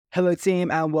Hello, team,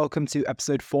 and welcome to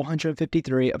episode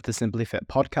 453 of the Simply Fit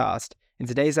podcast. In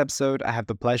today's episode, I have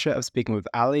the pleasure of speaking with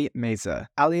Allie Mazur.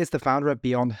 Allie is the founder of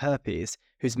Beyond Herpes,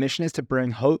 whose mission is to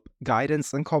bring hope,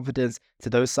 guidance, and confidence to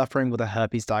those suffering with a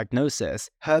herpes diagnosis.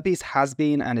 Herpes has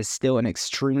been and is still an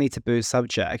extremely taboo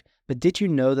subject, but did you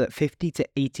know that 50 to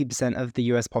 80% of the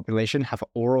US population have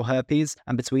oral herpes,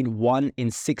 and between 1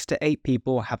 in 6 to 8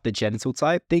 people have the genital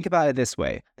type? Think about it this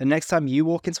way. The next time you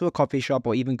walk into a coffee shop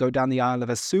or even go down the aisle of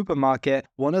a supermarket,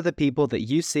 one of the people that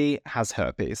you see has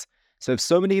herpes. So if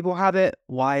so many people have it,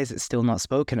 why is it still not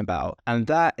spoken about? And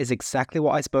that is exactly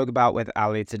what I spoke about with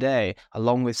Allie today,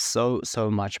 along with so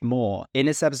much more. In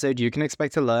this episode, you can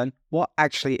expect to learn what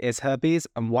actually is herpes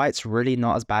and why it's really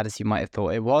not as bad as you might have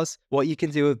thought it was, what you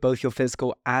can do with both your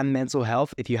physical and mental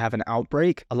health if you have an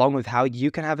outbreak, along with how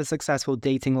you can have a successful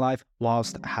dating life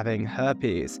whilst having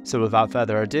herpes. So without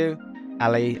further ado,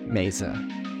 Allie Mazur.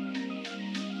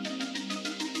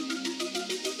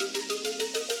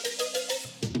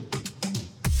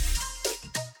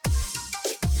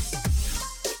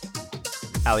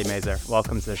 Allie Mazur,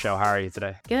 welcome to the show. How are you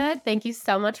today? Good. Thank you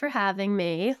so much for having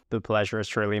me. The pleasure is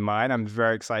truly mine. I'm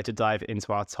very excited to dive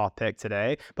into our topic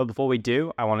today. But before we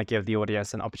do, I want to give the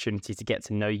audience an opportunity to get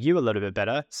to know you a little bit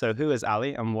better. So who is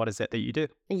Allie and what is it that you do?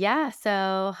 Yeah.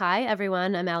 So, hi,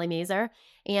 everyone. I'm Allie Mazur,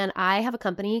 and I have a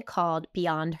company called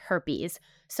Beyond Herpes.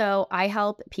 So I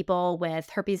help people with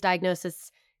herpes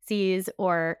diagnoses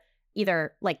or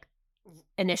either like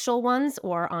initial ones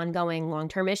or ongoing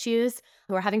long-term issues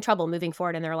who are having trouble moving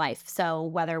forward in their life. So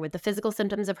whether with the physical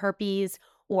symptoms of herpes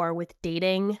or with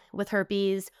dating with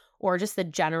herpes or just the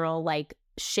general like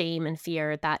shame and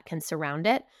fear that can surround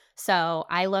it. So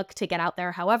I look to get out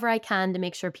there however I can to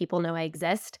make sure people know I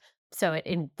exist. So it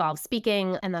involves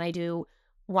speaking, and then I do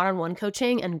one-on-one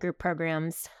coaching and group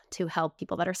programs to help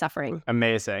people that are suffering.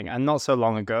 Amazing. And not so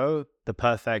long ago, the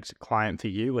perfect client for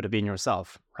you would have been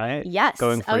yourself, right? Yes.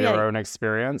 Going through your own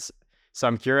experience. So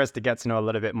I'm curious to get to know a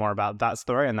little bit more about that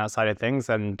story and that side of things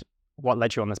and what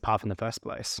led you on this path in the first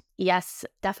place. Yes,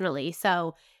 definitely.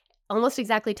 So almost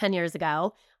exactly 10 years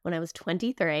ago, when I was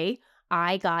 23,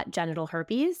 I got genital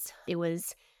herpes.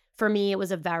 For me, it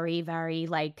was a very, very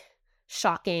like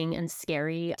shocking and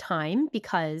scary time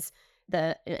because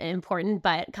the important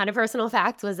but kind of personal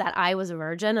fact was that I was a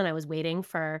virgin and I was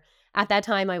at that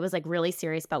time, I was like really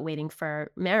serious about waiting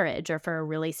for marriage or for a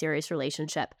really serious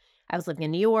relationship. I was living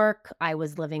in New York. I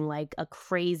was living like a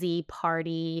crazy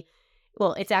party.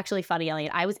 Well, it's actually funny,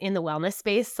 Elliot. I was in the wellness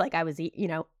space. Like I was,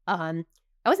 I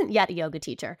wasn't yet a yoga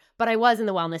teacher, but I was in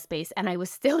the wellness space and I was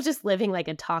still just living like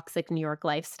a toxic New York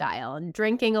lifestyle and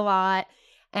drinking a lot.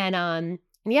 And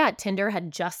yeah, Tinder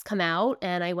had just come out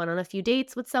and I went on a few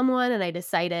dates with someone and I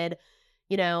decided,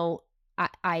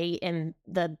 I am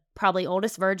the probably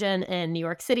oldest virgin in New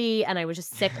York City, and I was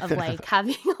just sick of like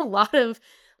having a lot of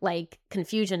like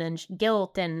confusion and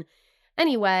guilt. And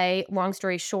anyway, long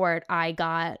story short, I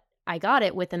got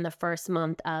it within the first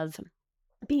month of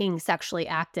being sexually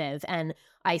active, and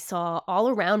I saw all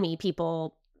around me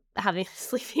people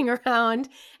sleeping around,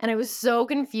 and I was so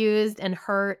confused and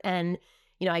hurt. And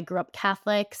I grew up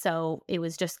Catholic, so it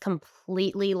was just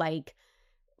completely like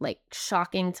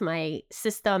shocking to my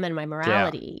system and my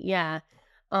morality. Yeah.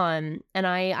 And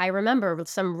I remember with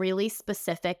some really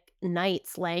specific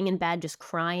nights laying in bed just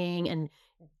crying and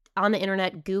on the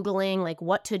internet Googling like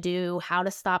what to do, how to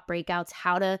stop breakouts,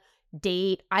 how to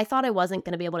date. I thought I wasn't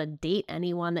going to be able to date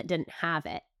anyone that didn't have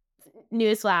it.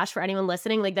 Newsflash for anyone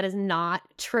listening, like that is not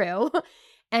true.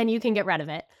 And you can get rid of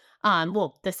it.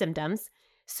 The symptoms.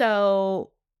 So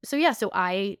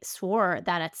I swore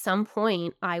that at some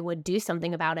point I would do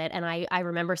something about it. And I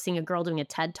remember seeing a girl doing a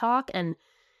TED Talk and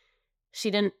she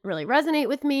didn't really resonate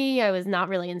with me. I was not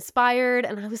really inspired.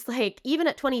 And I was like, even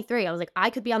at 23, I was like, I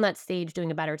could be on that stage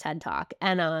doing a better TED Talk.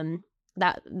 And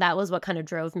that was what kind of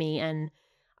drove me. And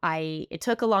it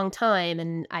took a long time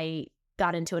and I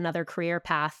got into another career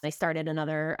path.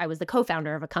 I was the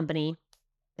co-founder of a company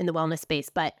in the wellness space,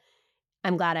 but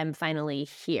I'm glad I'm finally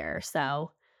here.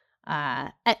 So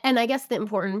and I guess the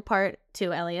important part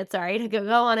too, Elliot, sorry to go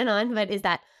on and on, but is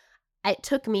that it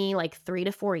took me like 3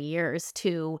 to 4 years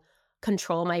to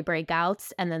control my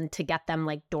breakouts and then to get them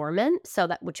like dormant.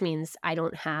 Which means I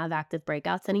don't have active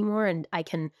breakouts anymore. And I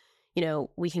can,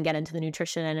 we can get into the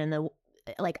nutrition and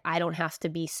I don't have to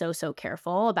be so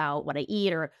careful about what I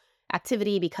eat or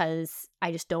activity because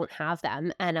I just don't have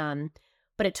them. And,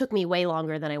 but it took me way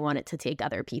longer than I want it to take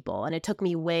other people. And it took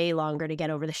me way longer to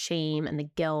get over the shame and the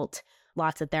guilt,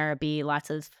 lots of therapy, lots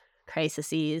of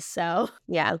crises. So,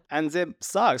 yeah. And it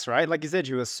sucks, right? Like you said,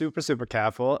 you were super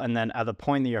careful. And then at the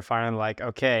point that you're finally like,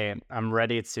 okay, I'm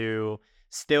ready to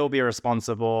still be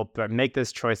responsible, but make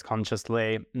this choice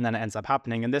consciously, and then it ends up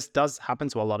happening. And this does happen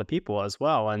to a lot of people as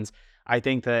well. And I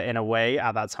think that in a way,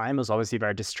 at that time, it was obviously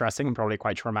very distressing and probably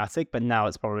quite traumatic, but now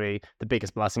it's probably the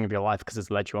biggest blessing of your life because it's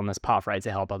led you on this path, right,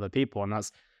 to help other people. And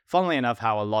that's funnily enough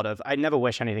how a lot of, I never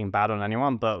wish anything bad on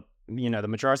anyone, but the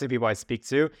majority of people I speak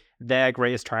to, their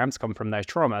greatest triumphs come from their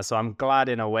trauma. So I'm glad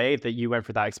in a way that you went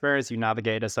through that experience, you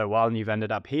navigated it so well, and you've ended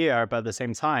up here. But at the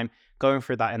same time, going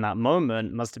through that in that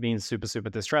moment must have been super, super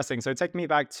distressing. So take me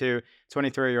back to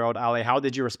 23-year-old Allie. How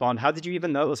did you respond? How did you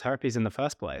even know it was herpes in the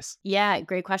first place? Yeah,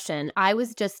 great question. I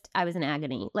was in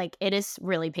agony. Like, it is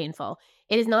really painful.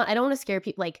 It is not, I don't want to scare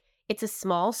people. Like, it's a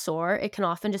small sore. It can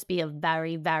often just be a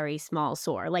very, very small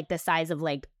sore, like the size of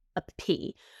like a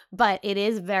pea, but it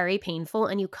is very painful.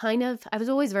 And I was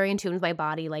always very in tune with my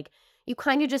body. Like, you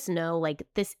kind of just know, like,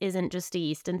 this isn't just a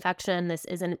yeast infection. This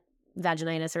isn't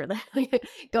vaginitis or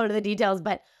go into the details,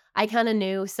 but I kind of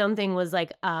knew something was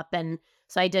like up. And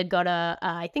so I did go to,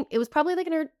 I think it was probably like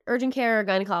an urgent care or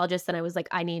gynecologist. And I was like,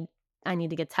 I need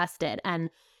to get tested. And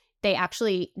they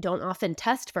actually don't often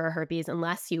test for herpes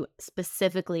unless you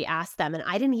specifically ask them. And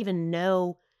I didn't even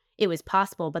know it was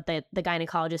possible, but the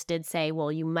gynecologist did say,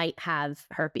 well, you might have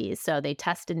herpes. So they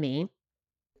tested me.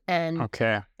 And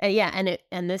Okay. yeah,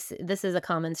 and this is a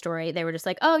common story. They were just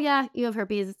like, "Oh yeah, you have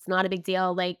herpes. It's not a big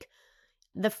deal." Like,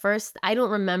 I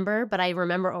don't remember, but I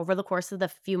remember over the course of the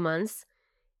few months,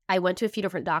 I went to a few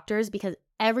different doctors because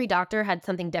every doctor had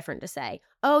something different to say.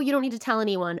 Oh, you don't need to tell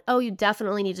anyone. Oh, you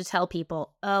definitely need to tell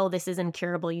people. Oh, this is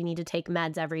incurable. You need to take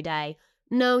meds every day.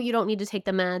 No, you don't need to take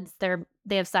the meds.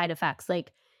 They have side effects.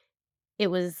 Like, it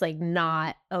was like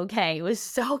not okay. It was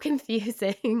so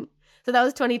confusing. So that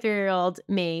was 23-year-old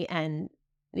me, and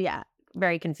yeah,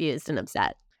 very confused and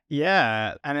upset.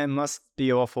 Yeah, and it must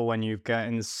be awful when you've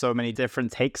gotten so many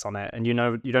different takes on it and you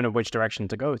don't know which direction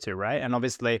to go to, right? And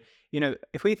obviously,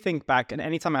 if we think back, and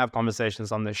anytime I have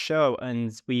conversations on this show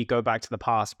and we go back to the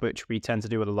past, which we tend to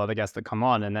do with a lot of guests that come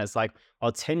on, and it's like,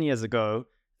 well, 10 years ago,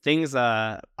 things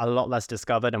are a lot less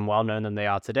discovered and well known than they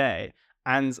are today.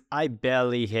 And I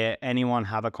barely hear anyone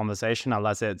have a conversation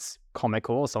unless it's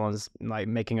comical or someone's like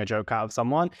making a joke out of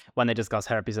someone when they discuss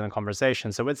herpes in a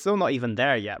conversation. So it's still not even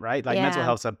there yet, right? Like mental Yeah.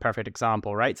 health's a perfect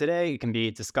example, right? Today, it can be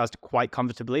discussed quite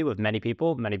comfortably with many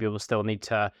people. Many people still need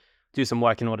to do some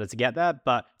work in order to get there.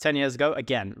 But 10 years ago,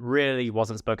 again, really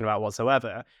wasn't spoken about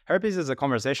whatsoever. Herpes is a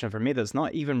conversation for me that's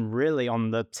not even really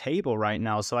on the table right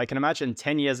now. So I can imagine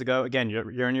 10 years ago, again,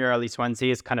 you're in your early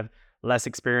 20s, kind of less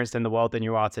experienced in the world than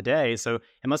you are today. So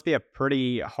it must be a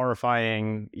pretty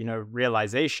horrifying,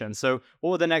 realization. So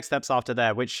what were the next steps after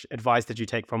that? Which advice did you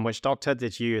take from which doctor?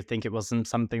 Did you think it wasn't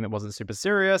something that wasn't super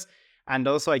serious? And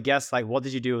also, I guess, like, what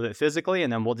did you do with it physically?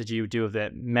 And then what did you do with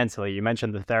it mentally? You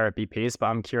mentioned the therapy piece, but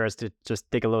I'm curious to just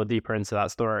dig a little deeper into that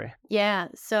story. Yeah.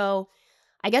 So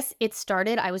I guess it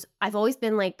started, I've always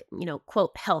been like,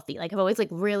 quote, healthy. Like, I've always like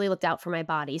really looked out for my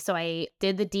body. So I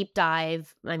did the deep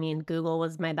dive. I mean, Google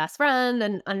was my best friend.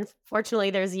 And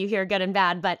unfortunately, there's you hear good and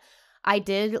bad, but I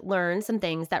did learn some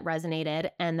things that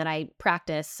resonated and that I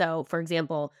practiced. So, for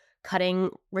example, cutting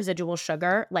residual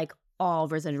sugar, like all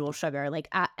residual sugar, like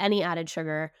any added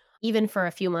sugar. Even for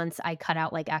a few months, I cut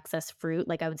out like excess fruit.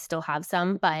 Like, I would still have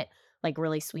some, but like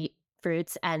really sweet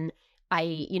fruits. And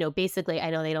basically, I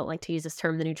know they don't like to use this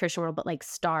term in the nutrition world, but like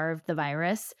starve the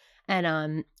virus.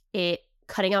 And it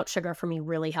cutting out sugar for me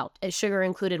really helped. Sugar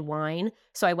included wine.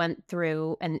 So I went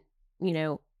through and,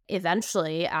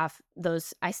 eventually after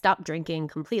those, I stopped drinking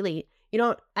completely.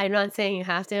 I'm not saying you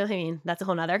have to. I mean, that's a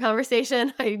whole nother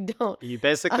conversation. I don't. You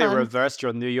basically Um, reversed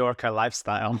your New Yorker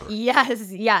lifestyle.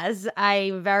 yes, yes,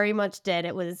 I very much did.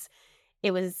 And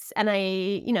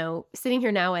sitting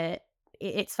here now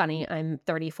it's funny. I'm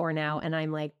 34 now, and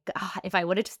I'm like, "Ah, if I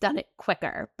would have just done it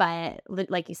quicker." But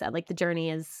like you said, like the journey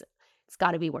it's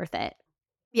got to be worth it.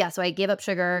 Yeah. So I gave up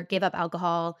sugar, gave up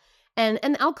alcohol, and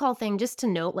the alcohol thing. Just to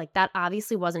note, like that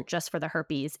obviously wasn't just for the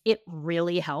herpes. It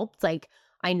really helped. Like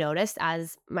I noticed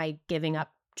as my giving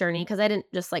up journey, because I didn't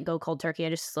just like go cold turkey. I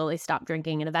just slowly stopped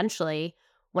drinking, and eventually,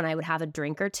 when I would have a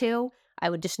drink or two, I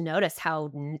would just notice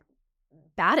how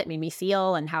bad it made me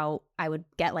feel and how I would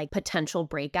get like potential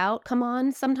breakout come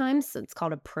on sometimes. So it's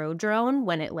called a prodrome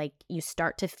when it like you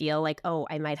start to feel like, oh,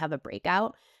 I might have a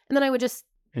breakout. And then I would just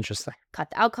Interesting. cut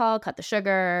the alcohol, cut the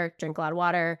sugar, drink a lot of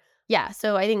water. Yeah.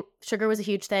 So I think sugar was a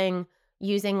huge thing.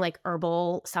 Using like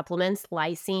herbal supplements,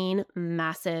 lysine,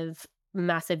 massive,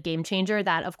 massive game changer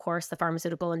that of course the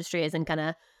pharmaceutical industry isn't going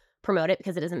to promote it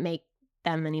because it doesn't make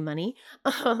them any money.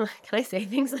 Can I say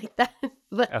things like that? Of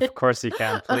But course you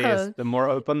can, please. um, The more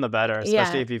open, the better,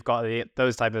 especially yeah. if you've got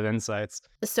those type of insights.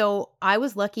 So I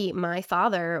was lucky. My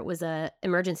father was a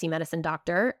emergency medicine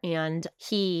doctor, and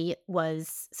he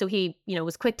was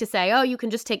quick to say, "Oh, you can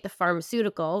just take the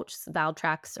pharmaceutical, which is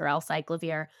Valtrex or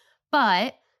Elcyclovir."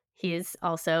 But he is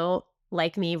also,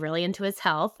 like me, really into his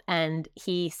health, and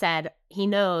he said he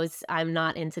knows I'm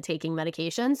not into taking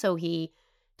medication, so he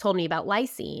told me about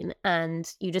lysine,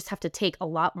 and you just have to take a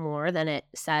lot more than it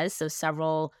says, so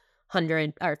several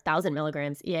hundred or 1,000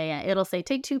 milligrams. Yeah, yeah. It'll say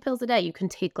take 2 pills a day. You can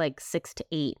take like 6 to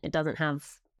 8. It doesn't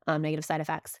have negative side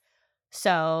effects.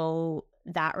 So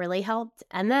that really helped.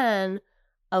 And then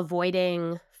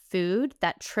avoiding food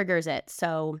that triggers it.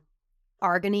 So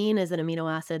arginine is an amino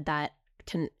acid that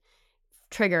can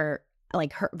trigger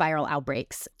like viral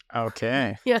outbreaks.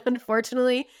 Okay. Yeah,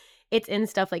 unfortunately, it's in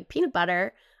stuff like peanut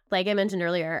butter. Like I mentioned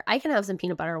earlier, I can have some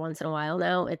peanut butter once in a while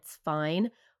now. It's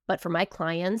fine. But for my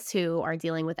clients who are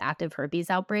dealing with active herpes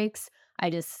outbreaks, I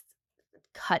just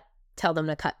cut tell them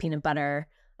to cut peanut butter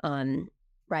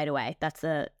right away.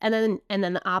 And then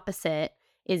the opposite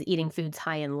is eating foods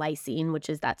high in lysine, which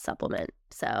is that supplement.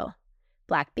 So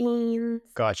black beans.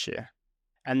 Gotcha.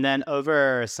 And then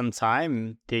over some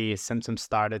time, the symptoms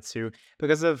started to,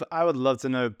 I would love to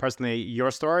know personally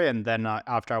your story. And then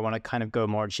after, I want to kind of go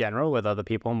more general with other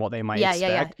people and what they might Yeah, yeah,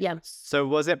 yeah, expect. yeah. So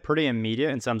was it pretty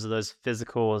immediate in terms of those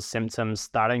physical symptoms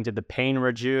starting? Did the pain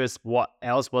reduce? What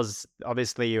else was,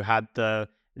 obviously you had the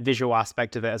visual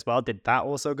aspect of it as well. Did that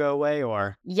also go away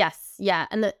or? Yes, yeah,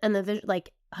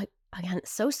 like, again,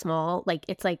 it's so small, like,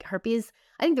 it's like herpes.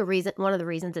 I think one of the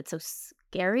reasons it's so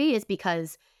scary is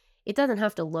because it doesn't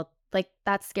have to look like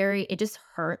that scary, it just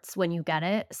hurts when you get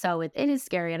it, so it is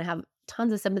scary, and I have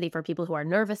tons of sympathy for people who are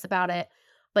nervous about it,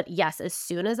 but yes, as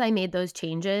soon as I made those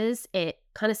changes, it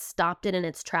kinda stopped it in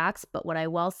its tracks, but what I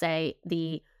will say,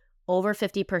 the over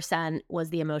 50%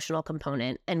 was the emotional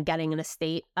component and getting in a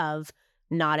state of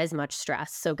not as much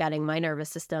stress. So getting my nervous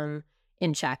system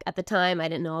in check. At the time, I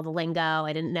didn't know all the lingo.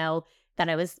 I didn't know that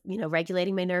I was,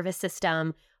 regulating my nervous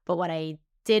system. But what I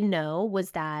did know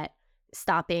was that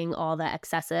stopping all the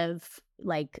excessive,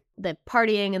 like the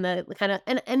partying and the kind of,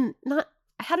 and not,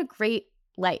 I had a great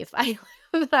life. I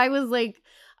was like,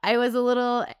 I was a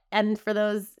little, and for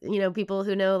those, people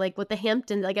who know, like with the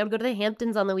Hamptons, like I would go to the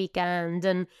Hamptons on the weekend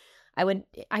and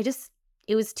I just,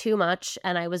 it was too much.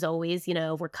 And I was always,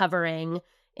 recovering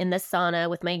in the sauna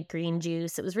with my green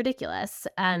juice. It was ridiculous.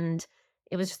 And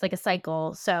it was just like a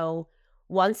cycle. So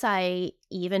once I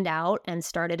evened out and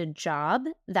started a job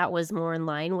that was more in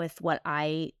line with what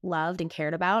I loved and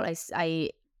cared about, I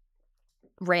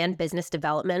ran business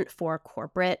development for a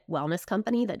corporate wellness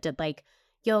company that did like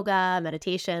yoga,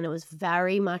 meditation. It was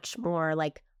very much more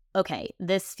like, okay,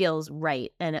 this feels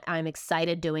right. And I'm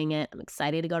excited doing it. I'm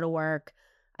excited to go to work.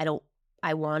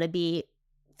 I want to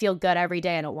feel good every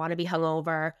day. I don't want to be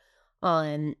hungover.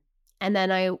 And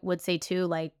then I would say too,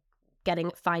 like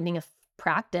finding a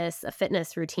practice, a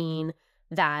fitness routine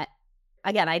that,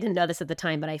 again, I didn't know this at the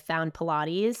time, but I found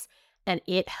Pilates and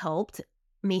it helped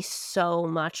me so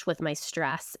much with my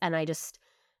stress.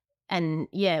 And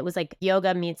yeah, it was like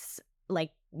yoga meets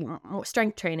like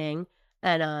strength training.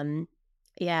 And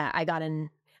yeah,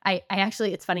 I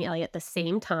actually, it's funny, Ellie, at the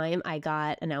same time I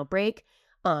got an outbreak,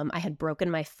 I had broken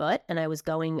my foot and I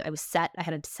had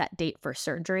a set date for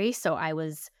surgery. So I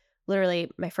was literally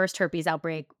my first herpes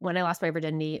outbreak when I lost my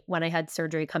virginity, when I had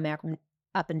surgery come back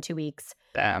up in 2 weeks.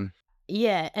 Damn.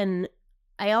 Yeah. And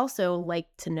I also like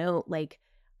to note, like,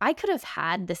 I could have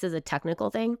had, this is a technical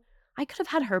thing, I could have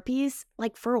had herpes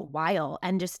like for a while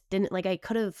and just didn't, like, I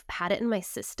could have had it in my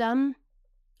system.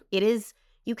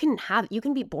 You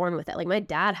can be born with it. Like my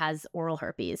dad has oral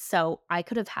herpes. So I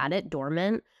could have had it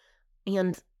dormant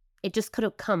and it just could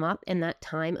have come up in that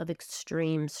time of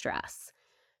extreme stress.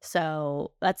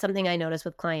 So that's something I notice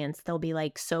with clients. They'll be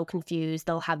like so confused.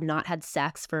 They'll have not had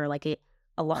sex for like a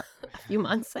few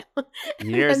months. And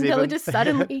Years then they'll even. just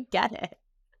suddenly get it.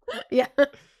 Yeah.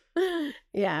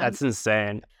 Yeah. That's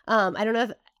insane. I don't know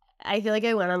if I feel like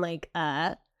I went on like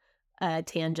a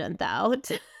tangent though.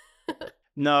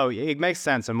 No, it makes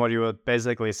sense. And what you were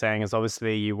basically saying is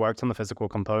obviously you worked on the physical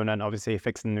component, obviously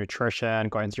fixing nutrition,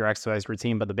 got into your exercise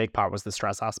routine, but the big part was the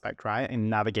stress aspect, right? In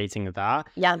navigating that.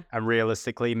 Yeah. And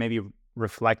realistically, maybe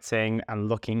reflecting and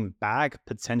looking back,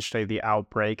 potentially the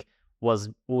outbreak was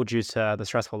all due to the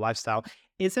stressful lifestyle.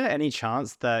 Is there any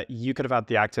chance that you could have had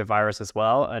the active virus as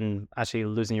well and actually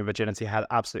losing your virginity had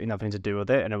absolutely nothing to do with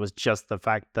it? And it was just the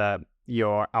fact that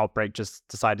your outbreak just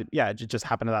decided, it just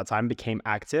happened at that time, became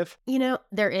active?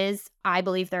 I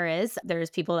believe there's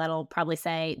people that'll probably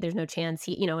say there's no chance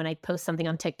when I post something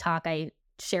on TikTok, I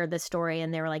shared this story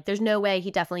and they were like, there's no way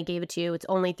he definitely gave it to you. It's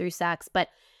only through sex. But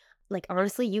like,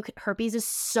 honestly, herpes is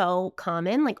so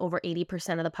common, like over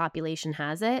 80% of the population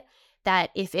has it,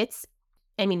 that if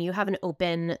you have an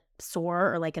open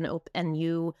sore or like and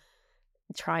you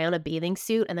try on a bathing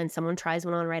suit and then someone tries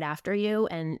one on right after you,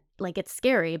 and like, it's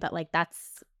scary, but like,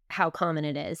 that's how common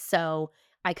it is. So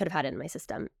I could have had it in my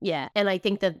system. Yeah. And I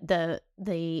think that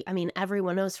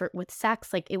everyone knows with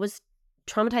sex, like, it was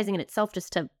traumatizing in itself.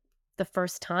 Just to the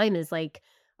first time is like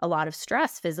a lot of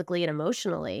stress physically and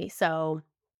emotionally. So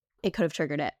it could have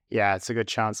triggered it. Yeah, it's a good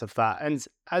chance of that. And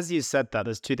as you said that,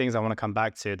 there's two things I want to come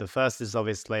back to. The first is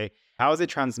obviously, how is it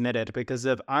transmitted? Because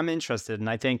if I'm interested, and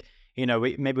I think, maybe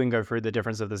we can go through the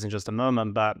difference of this in just a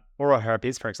moment, but oral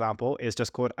herpes, for example, is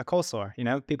just called a cold sore.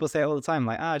 People say it all the time,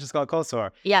 like, I just got a cold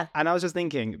sore. Yeah. And I was just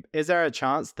thinking, is there a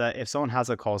chance that if someone has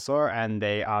a cold sore and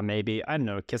they are maybe, I don't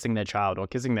know, kissing their child or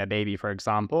kissing their baby, for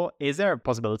example, is there a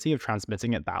possibility of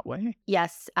transmitting it that way?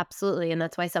 Yes, absolutely. And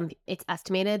that's why it's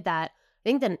estimated that,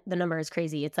 I think the number is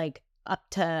crazy. It's like up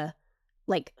to,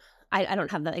 like, I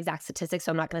don't have the exact statistics,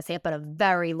 so I'm not going to say it, but a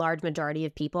very large majority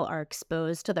of people are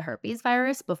exposed to the herpes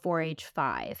virus before age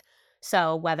 5.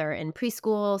 So whether in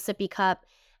preschool, sippy cup.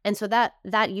 And so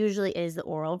that usually is the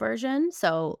oral version.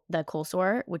 So the cold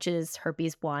sore, which is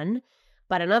herpes 1.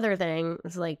 But another thing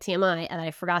is like TMI, and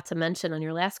I forgot to mention on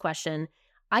your last question,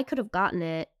 I could have gotten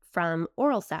it from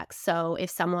oral sex. So if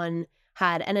someone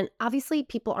and then obviously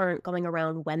people aren't going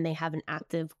around when they have an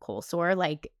active cold sore,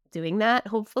 like doing that,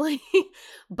 hopefully.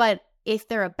 But if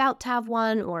they're about to have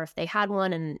one, or if they had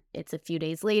one and it's a few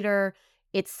days later,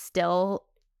 it's still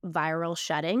viral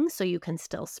shedding, so you can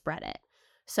still spread it.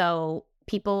 So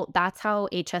that's how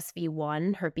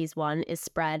HSV1, herpes 1, is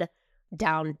spread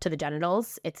down to the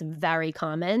genitals. It's very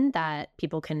common that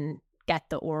people can get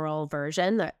the oral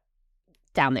version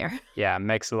down there. Yeah,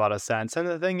 makes a lot of sense. And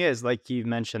the thing is, like you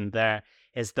mentioned there,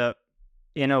 is that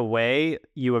in a way,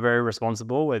 you were very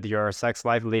responsible with your sex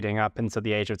life leading up into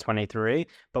the age of 23.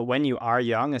 But when you are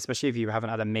young, especially if you haven't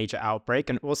had a major outbreak,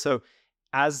 and also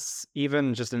as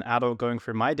even just an adult going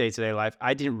through my day-to-day life,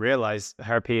 I didn't realize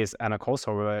herpes and a cold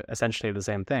sore were essentially the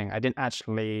same thing. I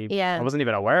Yeah. wasn't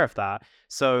even aware of that.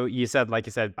 So like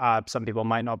you said, some people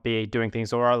might not be doing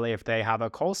things orally if they have a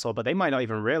cold sore, but they might not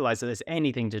even realize that there's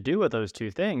anything to do with those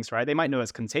two things, right? They might know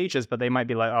it's contagious, but they might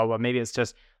be like, oh, well, maybe it's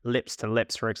just lips to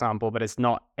lips, for example, but it's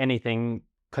not anything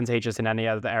contagious in any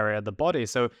other area of the body.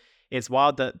 So it's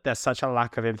wild that there's such a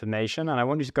lack of information. And I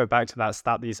want you to go back to that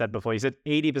stat that you said before. You said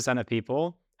 80% of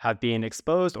people have been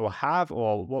exposed or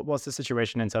what's the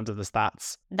situation in terms of the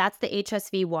stats? That's the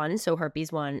HSV1, so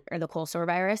herpes 1, or the cold sore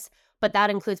virus. But that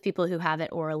includes people who have it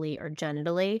orally or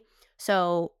genitally.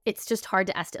 So it's just hard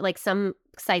to estimate. Like, some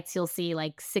sites you'll see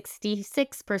like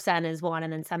 66% is one,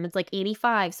 and then some it's like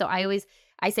 85. So I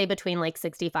say between like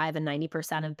 65 and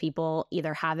 90% of people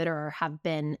either have it or have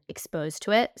been exposed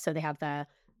to it. So they have the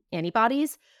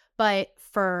antibodies. But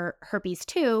for herpes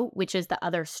 2, which is the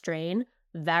other strain,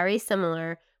 very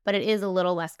similar, but it is a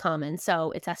little less common.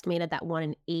 So it's estimated that 1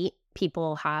 in 8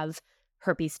 people have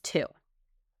herpes 2,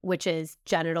 which is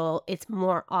genital. It's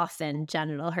more often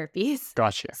genital herpes.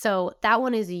 Gotcha. So that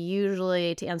one is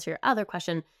usually, to answer your other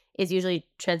question, is usually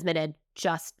transmitted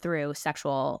just through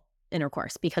sexual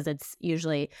intercourse, because it's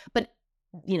usually, but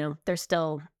it's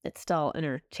still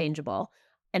interchangeable.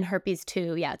 And herpes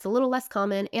 2, yeah, it's a little less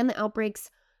common, and the outbreaks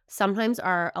sometimes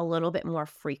are a little bit more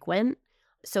frequent.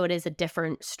 So it is a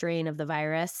different strain of the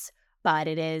virus, but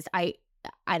it is,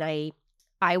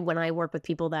 when I work with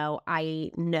people though,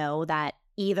 I know that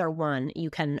either one you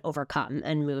can overcome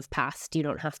and move past. You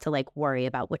don't have to like worry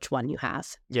about which one you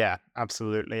have. Yeah,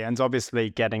 absolutely. And obviously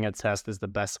getting a test is the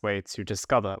best way to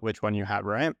discover which one you have,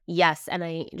 right? Yes.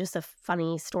 And just a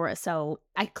funny story. So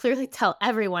I clearly tell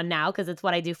everyone now because it's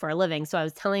what I do for a living. So I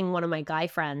was telling one of my guy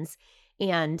friends,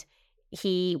 and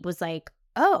he was like,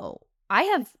 oh, I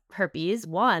have herpes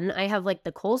 1. I have like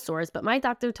the cold sores, but my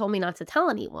doctor told me not to tell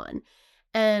anyone.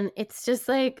 And it's just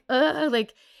like,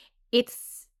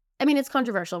 it's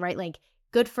controversial, right? Like,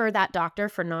 good for that doctor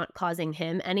for not causing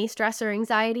him any stress or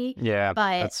anxiety. Yeah,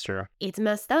 but that's true. It's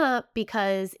messed up,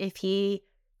 because if he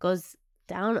goes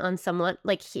down on someone,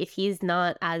 like if he's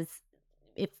not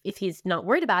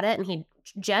worried about it, and he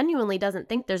genuinely doesn't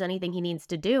think there's anything he needs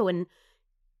to do, and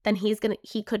then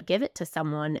he could give it to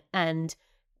someone, and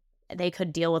they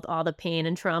could deal with all the pain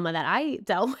and trauma that I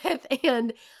dealt with.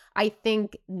 And I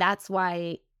think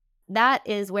that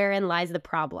is wherein lies the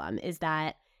problem, is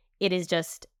that it is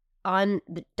just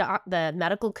the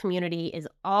medical community is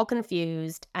all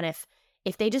confused, and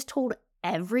if they just told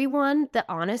everyone the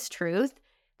honest truth,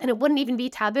 then it wouldn't even be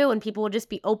taboo and people would just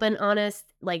be open, honest,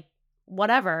 like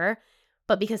whatever.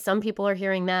 But because some people are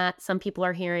hearing that, some people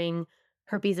are hearing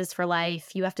herpes is for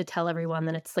life, you have to tell everyone,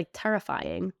 then it's like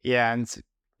terrifying. Yeah, and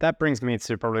that brings me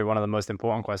to probably one of the most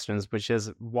important questions, which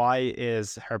is why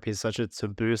is herpes such a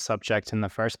taboo subject in the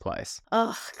first place?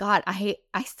 Oh God, I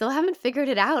still haven't figured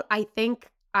it out. I think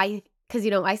because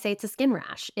I say it's a skin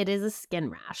rash. It is a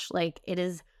skin rash. Like it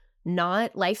is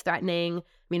not life threatening. I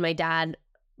mean, my dad,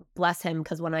 bless him,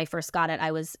 because when I first got it,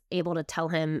 I was able to tell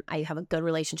him I have a good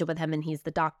relationship with him, and he's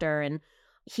the doctor, and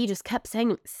he just kept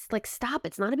saying like, stop,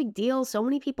 it's not a big deal. So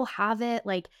many people have it.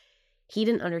 Like he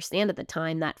didn't understand at the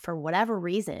time that for whatever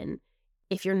reason,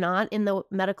 if you're not in the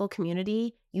medical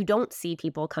community, you don't see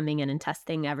people coming in and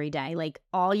testing every day. Like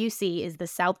all you see is the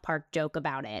South Park joke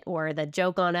about it or the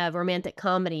joke on a romantic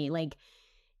comedy. Like,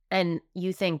 and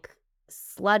you think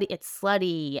slutty, it's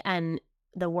slutty. And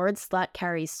the word slut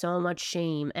carries so much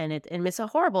shame and it's a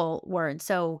horrible word.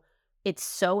 So it's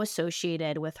so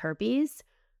associated with herpes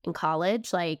in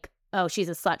college. Like, oh, she's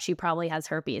a slut, she probably has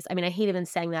herpes. I mean, I hate even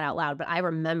saying that out loud, but I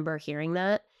remember hearing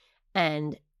that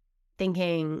and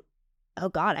thinking, oh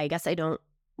God, I guess I don't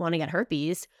want to get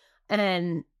herpes.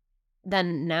 And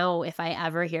then now if I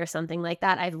ever hear something like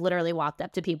that, I've literally walked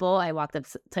up to people. I walked up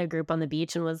to a group on the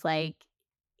beach and was like,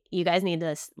 you guys need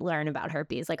to learn about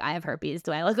herpes. Like I have herpes.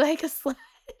 Do I look like a slut?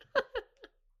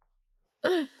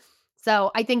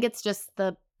 So I think it's just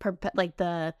the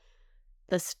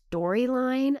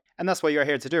storyline. And that's what you're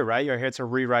here to do, right? You're here to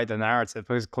rewrite the narrative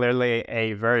because clearly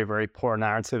a very, very poor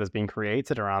narrative has been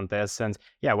created around this. And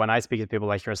yeah, when I speak to people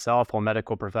like yourself or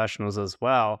medical professionals as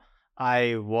well,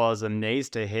 I was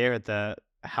amazed to hear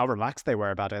how relaxed they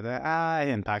were about it. It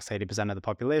impacts 80% of the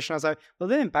population. I was like,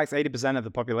 well, it impacts 80% of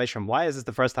the population. Why is this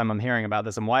the first time I'm hearing about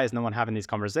this? And why is no one having these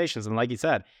conversations? And like you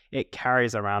said, it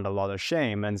carries around a lot of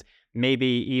shame. And maybe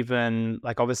even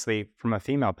like obviously from a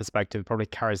female perspective, it probably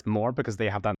carries more because they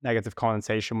have that negative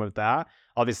connotation with that.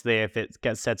 Obviously, if it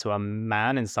gets said to a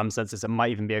man, in some senses, it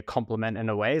might even be a compliment in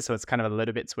a way. So it's kind of a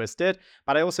little bit twisted.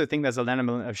 But I also think there's an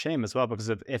element of shame as well, because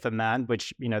if a man,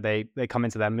 which, they come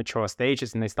into their mature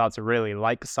stages and they start to really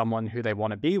like someone who they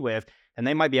want to be with, and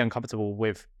they might be uncomfortable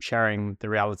with sharing the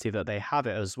reality that they have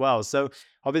it as well. So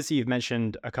obviously, you've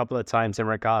mentioned a couple of times in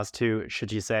regards to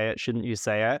should you say it, shouldn't you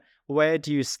say it? Where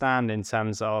do you stand in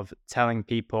terms of telling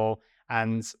people?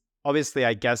 And obviously,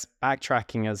 I guess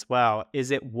backtracking as well,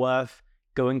 is it worth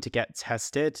going to get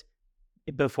tested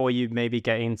before you maybe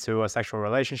get into a sexual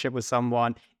relationship with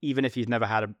someone, even if you've never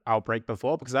had an outbreak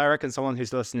before? Because I reckon someone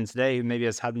who's listening today who maybe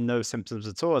has had no symptoms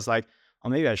at all is like, oh,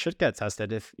 maybe I should get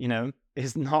tested if,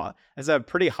 there's a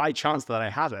pretty high chance that I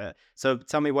have it. So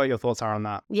tell me what your thoughts are on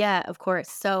that. Yeah, of course.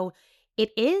 So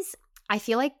it is, I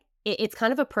feel like it's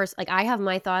kind of a like I have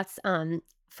my thoughts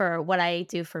for what I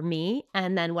do for me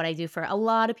and then what I do for a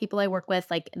lot of people I work with,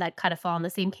 like that kind of fall in the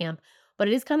same camp. But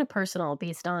it is kind of personal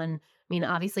based on, I mean,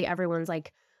 obviously everyone's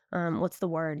like, what's the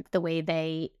word? The way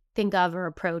they think of or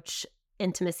approach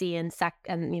intimacy and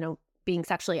being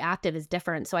sexually active is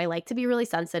different. So I like to be really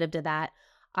sensitive to that.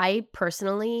 I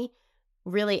personally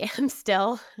really am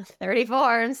still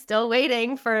 34. I'm still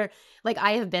waiting for, like,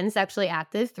 I have been sexually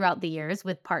active throughout the years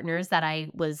with partners that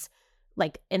I was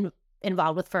like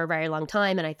involved with for a very long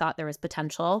time. And I thought there was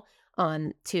potential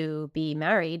to be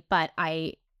married, but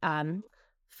I,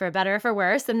 for better or for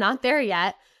worse, I'm not there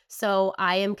yet. So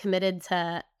I am committed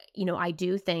to, I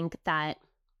do think that,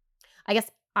 I guess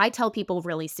I tell people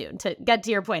really soon to get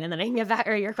to your point and then I can get back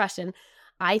to your question.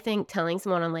 I think telling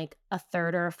someone on like a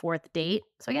third or a fourth date,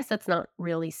 so I guess that's not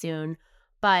really soon,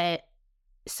 but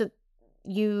so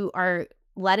you are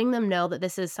letting them know that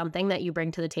this is something that you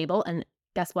bring to the table. And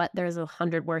guess what? There's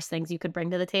 100 worse things you could bring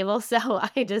to the table. So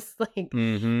I just like,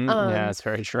 Yeah, it's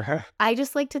very true. I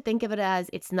just like to think of it as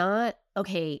it's not,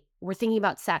 okay, we're thinking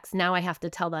about sex. Now I have to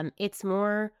tell them. It's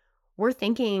more, we're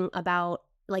thinking about,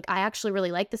 like, I actually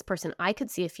really like this person. I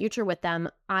could see a future with them.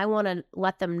 I want to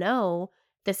let them know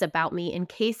this about me in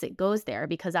case it goes there,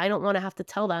 because I don't want to have to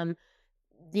tell them,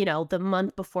 the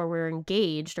month before we're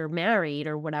engaged or married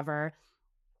or whatever.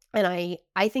 And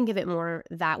I think of it more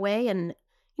that way. And,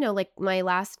 like my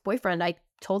last boyfriend, I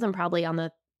told him probably on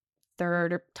the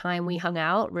third time we hung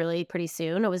out, really pretty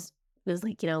soon. It was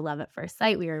like, love at first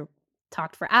sight. We were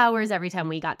talked for hours every time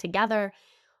we got together.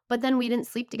 But then we didn't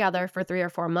sleep together for 3 or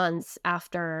 4 months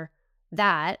after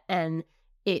that. And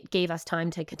it gave us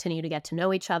time to continue to get to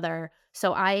know each other.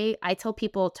 So I tell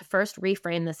people to first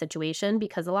reframe the situation,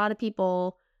 because a lot of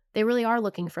people, they really are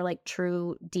looking for like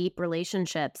true, deep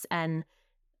relationships. And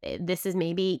this is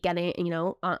maybe getting,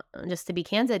 just to be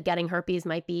candid, getting herpes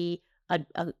might be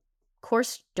a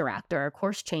course director, a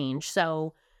course change.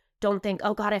 So don't think,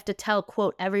 oh God, I have to tell,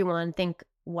 quote, everyone. Think,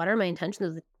 what are my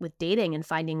intentions with dating and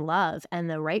finding love? And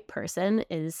the right person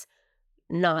is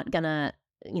not gonna,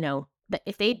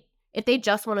 if they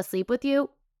just want to sleep with you,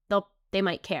 they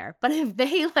might care. But if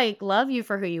they like love you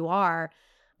for who you are,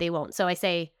 they won't. So I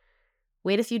say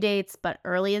wait a few dates, but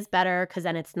early is better, because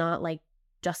then it's not like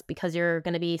just because you're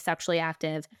going to be sexually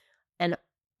active. And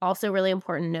also, really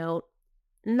important note,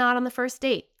 not on the first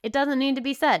date. It doesn't need to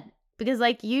be said, because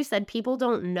like you said, people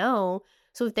don't know.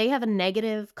 So if they have a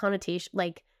negative connotation,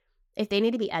 like if they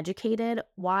need to be educated,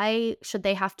 why should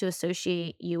they have to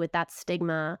associate you with that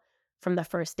stigma from the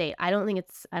first date? I don't think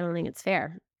it's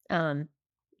fair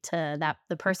to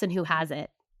the person who has it.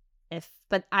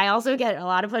 But I also get a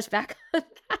lot of pushback on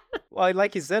that. Well,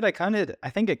 like you said, I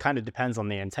think it kind of depends on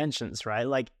the intentions, right?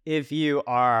 Like if you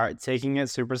are taking it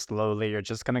super slowly, you're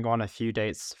just going to go on a few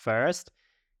dates first.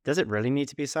 Does it really need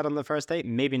to be said on the first date?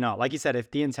 Maybe not. Like you said,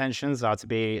 if the intentions are to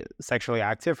be sexually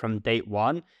active from date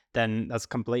one, then that's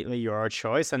completely your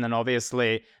choice. And then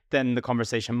obviously, then the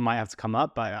conversation might have to come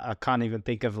up. But I can't even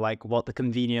think of like what the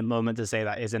convenient moment to say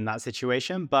that is in that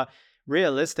situation. But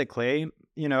realistically,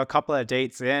 a couple of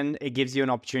dates in, it gives you an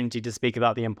opportunity to speak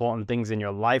about the important things in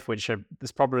your life, which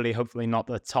is probably, hopefully not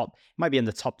the top, it might be in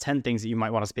the top 10 things that you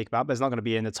might want to speak about, but it's not going to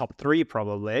be in the top 3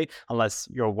 probably, unless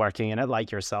you're working in it,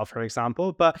 like yourself, for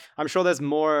example. But I'm sure there's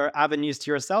more avenues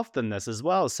to yourself than this as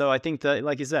well. So I think that,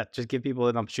 like you said, just give people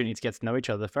an opportunity to get to know each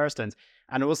other first. And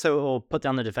also it will put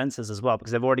down the defenses as well,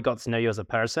 because they've already got to know you as a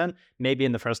person. Maybe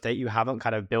in the first date, you haven't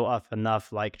kind of built up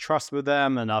enough like trust with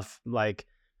them, enough like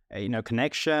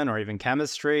connection or even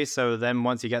chemistry. So then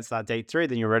once you get to that date 3,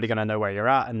 then you're really going to know where you're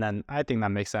at. And then I think that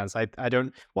makes sense. I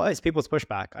don't, what is people's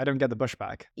pushback? I don't get the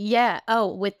pushback. Yeah.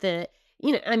 Oh, with the,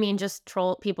 just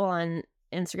troll people on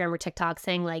Instagram or TikTok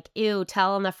saying like, ew,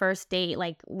 tell on the first date.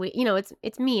 Like,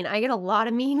 it's mean. I get a lot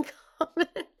of mean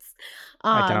comments.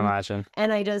 I can imagine.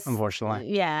 And I just,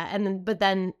 unfortunately. yeah. But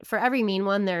then for every mean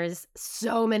one, there's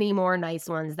so many more nice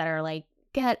ones that are like,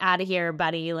 get out of here,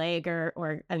 buddy. Like,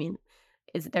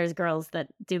 there's girls that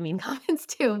do mean comments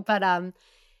too, but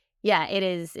yeah, it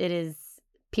is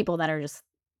people that are just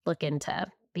looking to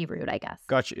be rude, I guess.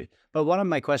 Got you. But one of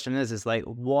my question is like,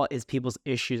 what is people's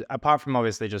issues, apart from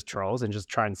obviously just trolls and just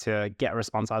trying to get a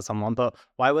response out of someone, but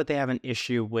why would they have an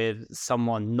issue with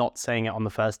someone not saying it on the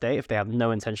first date if they have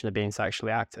no intention of being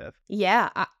sexually active? Yeah,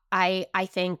 I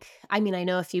think, I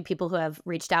know a few people who have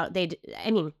reached out.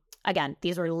 Again,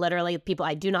 these were literally people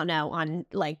I do not know on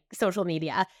like social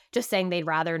media, just saying they'd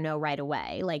rather know right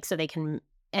away, like so they can.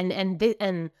 I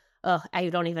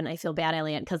feel bad,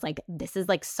 Elliot, because like this is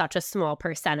like such a small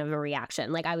percent of a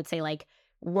reaction. Like I would say like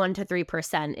 1 to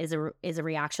 3% is a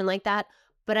reaction like that.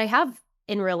 But I have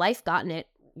in real life gotten it,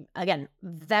 again,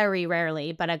 very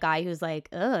rarely. But a guy who's like,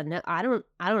 oh no, I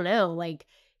don't know, like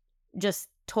just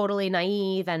totally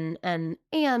naive and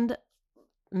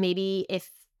maybe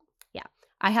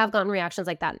I have gotten reactions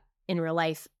like that in real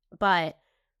life, but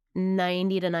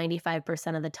 90 to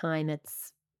 95% of the time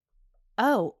it's,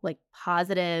 oh, like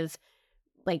positive,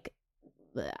 like,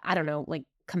 I don't know, like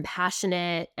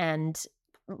compassionate and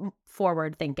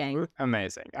forward thinking.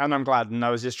 Amazing. And I'm glad. And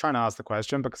I was just trying to ask the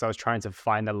question because I was trying to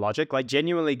find the logic, like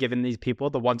genuinely giving these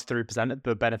people the 1 to 3%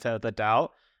 the benefit of the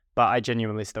doubt. But I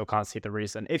genuinely still can't see the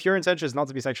reason. If your intention is not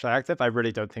to be sexually active, I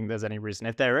really don't think there's any reason.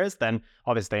 If there is, then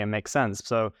obviously it makes sense.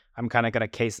 So I'm kind of going to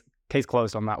case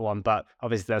closed on that one. But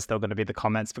obviously there's still going to be the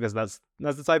comments, because that's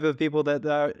the type of people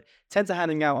that tend to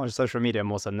hang out on social media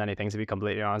more so than anything, to be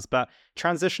completely honest. But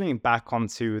transitioning back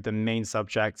onto the main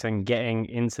subject and getting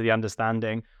into the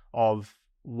understanding of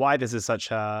why this is such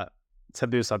a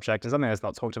taboo subject and something that's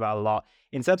not talked about a lot.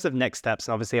 In terms of next steps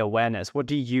and obviously awareness, what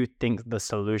do you think the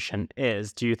solution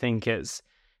is? Do you think it's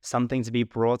something to be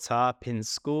brought up in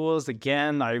schools?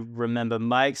 Again, I remember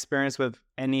my experience with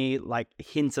any like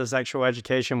hint of sexual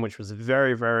education, which was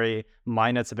very, very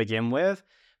minor to begin with.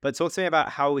 But talk to me about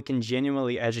how we can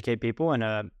genuinely educate people in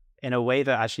a way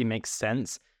that actually makes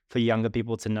sense for younger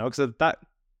people to know. Because that,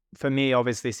 for me,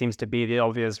 obviously seems to be the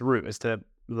obvious route, is to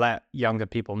let younger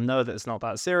people know that it's not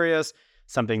that serious,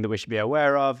 something that we should be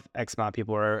aware of. X amount of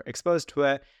people are exposed to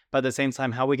it. But at the same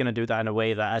time, how are we going to do that in a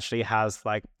way that actually has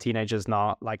like teenagers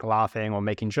not like laughing or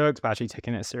making jokes, but actually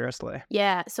taking it seriously?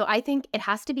 Yeah. So I think it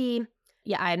has to be,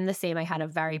 I'm the same. I had a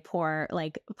very poor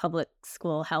like public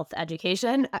school health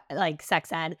education, like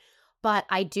sex ed. But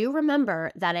I do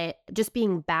remember that it just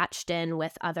being batched in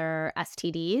with other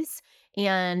STDs.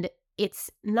 And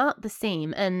it's not the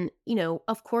same. And,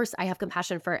 of course, I have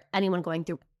compassion for anyone going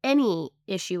through any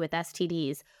issue with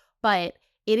STDs, but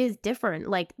it is different.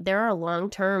 Like, there are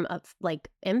long-term of like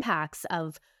impacts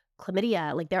of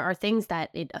chlamydia. Like, there are things that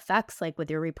it affects, like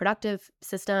with your reproductive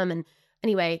system. And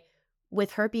anyway,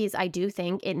 with herpes, I do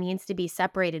think it needs to be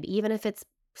separated, even if it's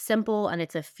simple and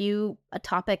it's a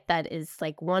topic that is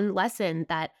like one lesson,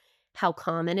 that how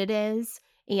common it is,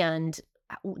 and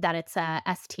that it's a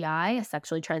STI, a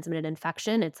sexually transmitted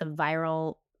infection. It's a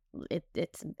viral,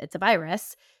 it's a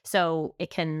virus, so it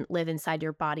can live inside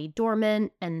your body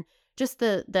dormant, and just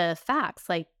the facts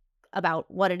like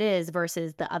about what it is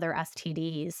versus the other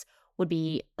STDs would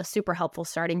be a super helpful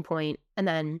starting point. And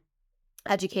then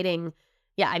educating,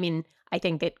 yeah, I mean, I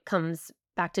think it comes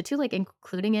back to too, like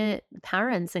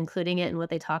parents including it in what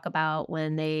they talk about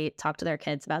when they talk to their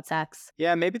kids about sex.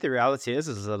 Yeah, maybe the reality is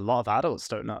a lot of adults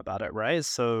don't know about it, right?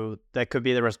 So there could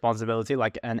be the responsibility,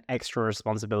 like an extra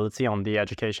responsibility on the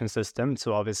education system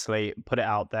to obviously put it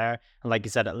out there. And like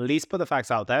you said, at least put the facts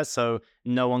out there so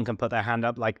no one can put their hand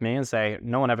up like me and say,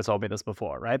 no one ever told me this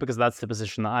before, right? Because that's the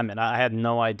position that I'm in. I had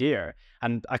no idea.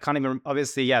 And I can't even,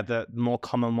 obviously, yeah, the more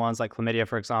common ones like chlamydia,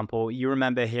 for example, you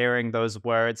remember hearing those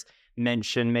words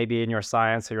mentioned maybe in your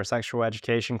science or your sexual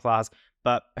education class.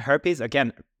 But herpes,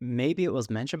 again, maybe it was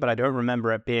mentioned, but I don't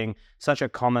remember it being such a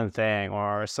common thing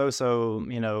or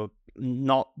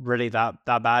not really that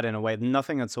bad in a way.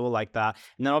 Nothing at all like that.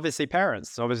 And then obviously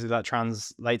parents. Obviously that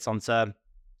translates onto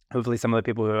hopefully some of the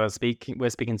people who we're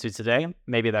speaking to today.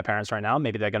 Maybe they're parents right now.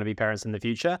 Maybe they're going to be parents in the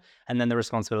future. And then the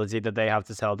responsibility that they have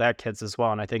to tell their kids as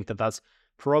well. And I think that that's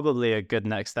probably a good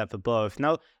next step for both.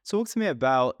 Now, talk to me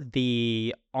about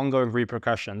the ongoing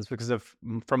repercussions, because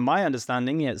from my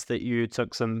understanding, it's that you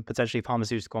took some potentially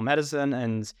pharmaceutical medicine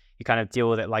and you kind of deal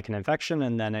with it like an infection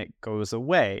and then it goes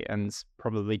away and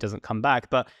probably doesn't come back.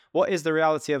 But what is the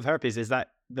reality of herpes? Is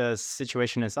that the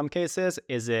situation in some cases?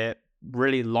 Is it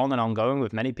really long and ongoing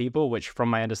with many people, which from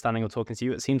my understanding of talking to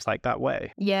you, it seems like that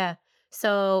way? Yeah.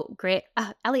 So great.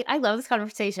 Elliot, I love this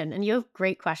conversation and you have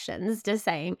great questions, just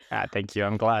saying. Thank you.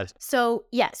 I'm glad. So,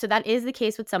 yeah, so that is the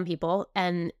case with some people.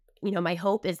 And, my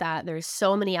hope is that there's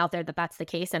so many out there that that's the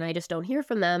case and I just don't hear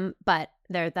from them, but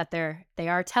they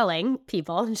are telling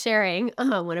people and sharing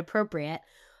when appropriate.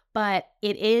 But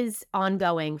it is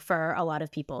ongoing for a lot of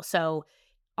people. So,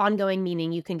 ongoing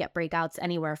meaning you can get breakouts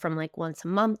anywhere from like once a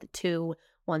month to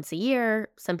once a year.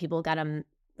 Some people get them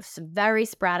very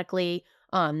sporadically.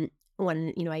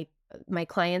 When my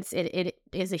clients, it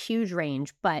is a huge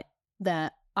range, but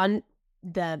the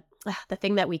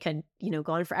thing that we could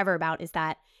go on forever about is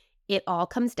that it all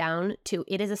comes down to,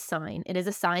 it is a sign. It is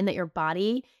a sign that your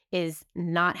body is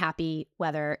not happy,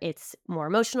 whether it's more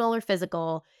emotional or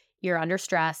physical. You're under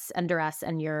stress and duress,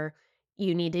 and you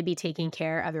need to be taking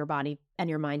care of your body and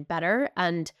your mind better,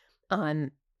 and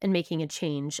making a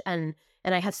change. And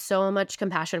I have so much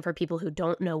compassion for people who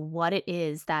don't know what it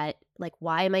is that, like,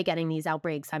 why am I getting these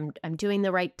outbreaks? I'm doing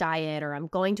the right diet, or I'm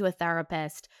going to a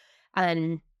therapist.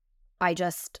 And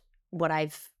what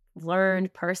I've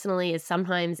learned personally is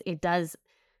sometimes it does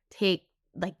take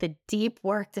like the deep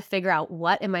work to figure out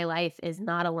what in my life is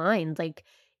not aligned. Like,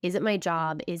 is it my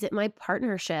job? Is it my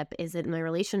partnership? Is it my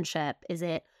relationship? Is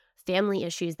it family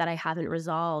issues that I haven't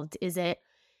resolved? Is it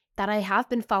that I have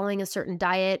been following a certain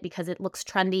diet because it looks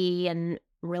trendy and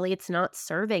really it's not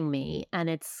serving me and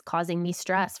it's causing me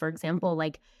stress? For example,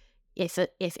 like if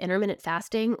intermittent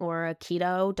fasting or a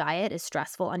keto diet is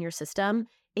stressful on your system,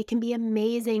 it can be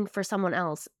amazing for someone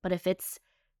else. But if it's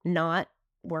not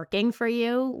working for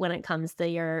you when it comes to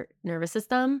your nervous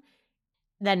system,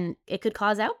 then it could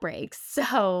cause outbreaks.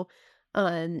 So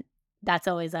that's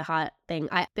always a hot thing.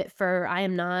 I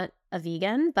am not a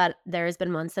vegan, but there's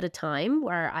been months at a time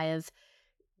where I have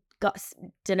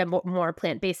did a more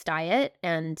plant-based diet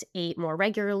and ate more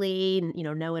regularly,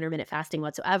 no intermittent fasting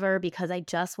whatsoever, because I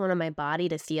just wanted my body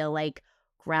to feel like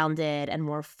grounded and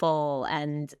more full.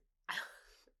 And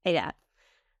yeah.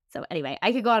 So anyway,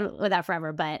 I could go on with that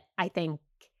forever, but I think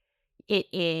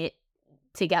it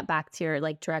to get back to your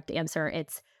like direct answer,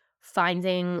 it's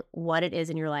finding what it is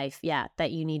in your life,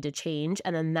 that you need to change.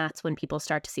 And then that's when people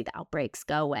start to see the outbreaks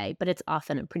go away. But it's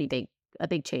often a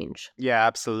big change. Yeah,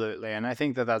 absolutely. And I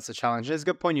think that that's a challenge. It's a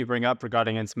good point you bring up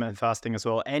regarding intermittent fasting as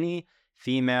well. Any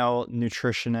female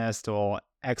nutritionist or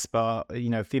expert,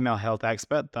 female health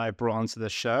expert that I brought onto the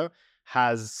show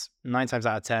has 9 times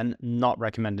out of 10 not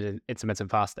recommended intermittent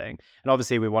fasting. And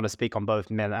obviously we want to speak on both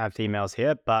men and females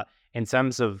here, but in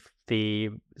terms of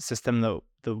the system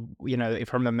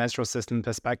from a menstrual system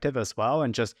perspective as well,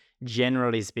 and just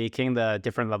generally speaking, the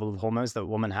different level of hormones that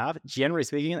women have, generally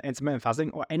speaking, intermittent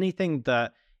fasting or anything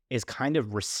that is kind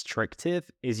of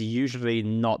restrictive is usually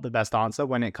not the best answer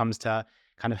when it comes to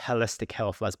kind of holistic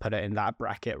health, let's put it in that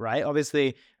bracket, right?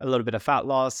 Obviously, a little bit of fat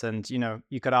loss. And,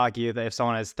 you could argue that if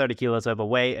someone is 30 kilos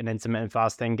overweight and intermittent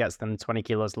fasting gets them 20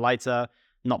 kilos lighter,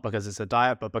 not because it's a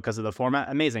diet, but because of the format,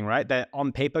 amazing, right? They're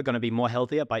on paper going to be more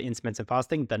healthier by intermittent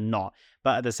fasting than not.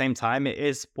 But at the same time, it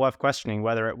is worth questioning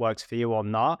whether it works for you or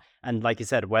not. And like you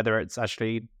said, whether it's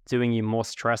actually doing you more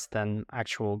stress than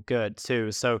actual good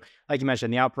too. So like you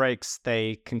mentioned, the outbreaks,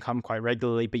 they can come quite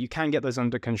regularly, but you can get those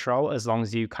under control as long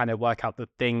as you kind of work out the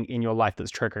thing in your life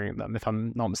that's triggering them, if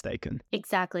I'm not mistaken.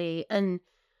 Exactly. And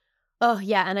oh,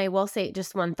 yeah, and I will say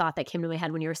just one thought that came to my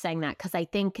head when you were saying that, because I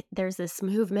think there's this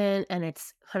movement and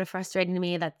it's kind of frustrating to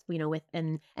me that, with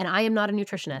and I am not a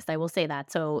nutritionist, I will say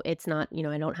that. So it's not,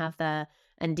 I don't have the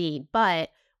ND,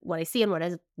 but what I see and what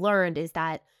I've learned is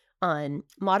that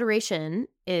moderation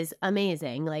is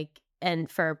amazing. Like, and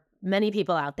for many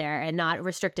people out there and not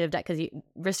restrictive, because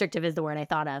restrictive is the word I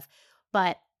thought of.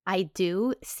 But I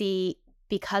do see,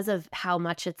 because of how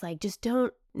much it's like, just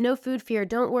no food fear,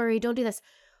 don't worry, don't do this.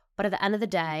 But at the end of the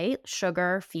day,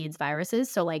 sugar feeds viruses.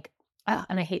 So and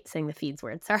I hate saying the feeds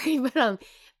word, sorry,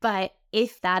 but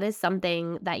if that is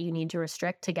something that you need to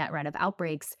restrict to get rid of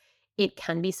outbreaks, it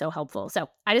can be so helpful. So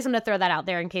I just want to throw that out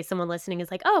there in case someone listening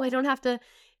is like, oh, I don't have to.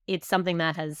 It's something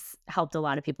that has helped a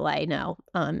lot of people I know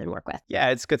and work with. Yeah,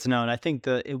 it's good to know. And I think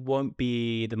that it won't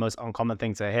be the most uncommon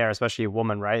thing to hear, especially a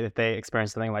woman, right? If they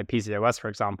experience something like PCOS, for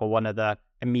example, one of the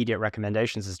immediate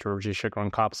recommendations is to reduce sugar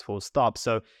and carbs full stop.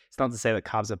 So it's not to say that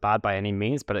carbs are bad by any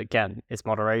means, but again, it's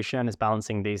moderation, it's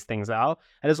balancing these things out.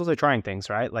 And it's also trying things,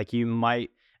 right? Like you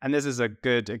might, and this is a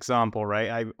good example, right?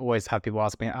 I always have people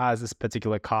ask me, is this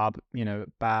particular carb,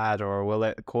 bad, or will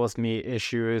it cause me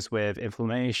issues with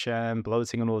inflammation,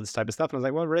 bloating, and all this type of stuff? And I was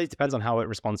like, well, it really depends on how it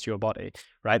responds to your body,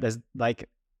 right? There's like,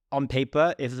 on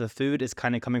paper, if the food is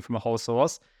kind of coming from a whole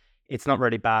source, it's not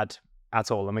really bad at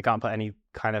all. And we can't put any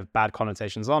kind of bad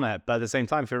connotations on it. But at the same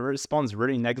time, if it responds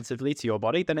really negatively to your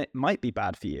body, then it might be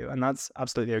bad for you. And that's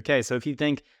absolutely okay. So if you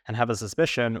think and have a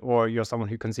suspicion, or you're someone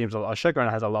who consumes a lot of sugar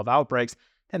and has a lot of outbreaks,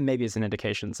 then maybe it's an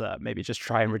indication to maybe just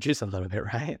try and reduce a little bit,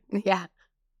 right? Yeah.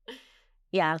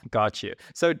 Yeah. Got you.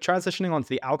 So transitioning onto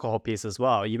the alcohol piece as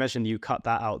well, you mentioned you cut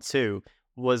that out too.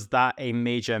 Was that a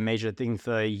major thing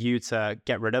for you to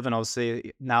get rid of? And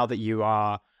obviously now that you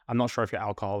are, I'm not sure if you're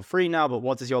alcohol free now, but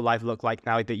what does your life look like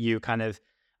now that you kind of,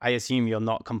 I assume you're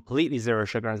not completely zero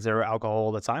sugar and zero alcohol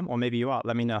all the time, or maybe you are.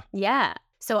 Let me know. Yeah.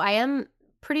 So I am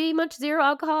pretty much zero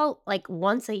alcohol. Like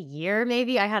once a year,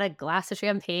 maybe I had a glass of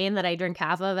champagne that I drink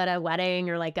half of at a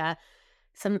wedding, or like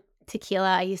some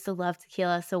tequila. I used to love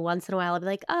tequila. So once in a while I'd be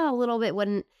like, oh, a little bit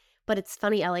wouldn't. But it's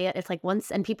funny, Elliot. It's like once,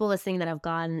 and people listening that have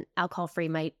gone alcohol free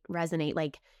might resonate.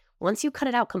 Like once you cut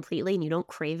it out completely and you don't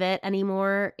crave it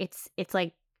anymore, it's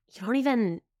like you don't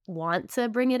even want to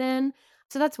bring it in.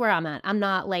 So that's where I'm at. I'm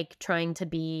not like trying to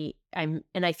be, and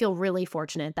I feel really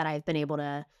fortunate that I've been able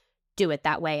to do it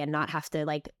that way and not have to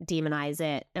like demonize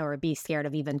it or be scared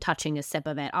of even touching a sip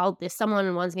of it. If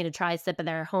someone wants me to try a sip of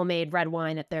their homemade red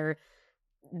wine at their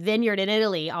vineyard in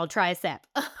Italy, I'll try a sip.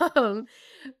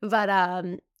 But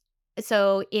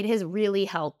so it has really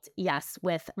helped, yes,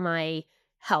 with my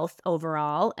health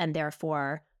overall, and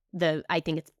therefore I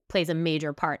think it plays a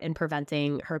major part in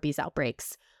preventing herpes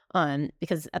outbreaks.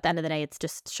 Because at the end of the day, it's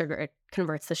just sugar. It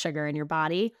converts the sugar in your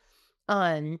body.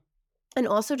 And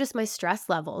also just my stress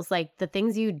levels, like the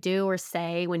things you do or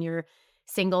say when you're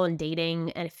single and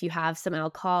dating, and if you have some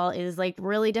alcohol, is like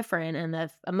really different. And the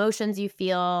emotions you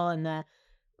feel and the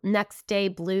next day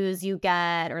blues you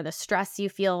get, or the stress you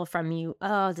feel from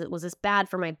was this bad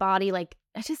for my body? Like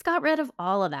I just got rid of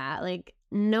all of that, like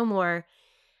no more.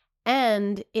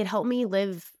 And it helped me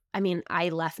live. I mean, I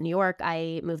left New York,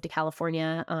 I moved to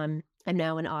California. I'm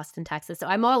now in Austin, Texas. So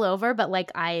I'm all over, but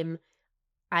like I'm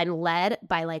led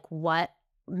by like what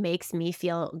makes me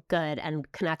feel good and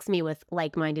connects me with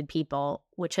like-minded people,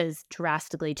 which has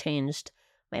drastically changed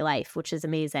my life, which is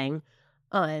amazing.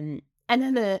 And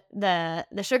then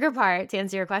the sugar part, to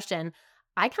answer your question,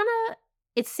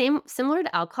 it's similar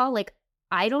to alcohol. Like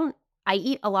I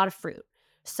eat a lot of fruit.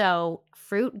 So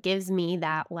fruit gives me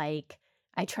that, like,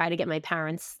 I try to get my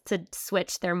parents to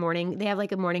switch their morning. They have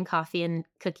like a morning coffee and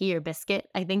cookie or biscuit,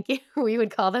 I think we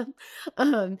would call them.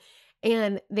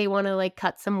 And they want to like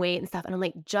cut some weight and stuff. And I'm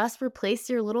like, just replace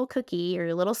your little cookie or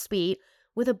your little sweet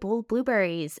with a bowl of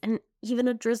blueberries and even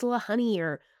a drizzle of honey,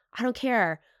 or I don't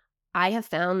care. I have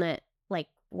found that like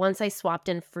once I swapped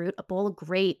in fruit, a bowl of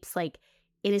grapes, like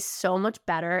it is so much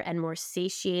better and more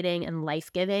satiating and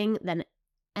life-giving than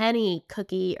any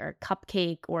cookie or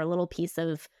cupcake or a little piece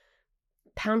of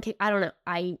pound cake. I don't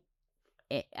know.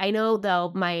 I know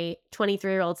though my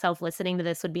 23-year-old self listening to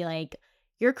this would be like,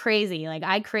 you're crazy. Like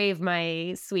I crave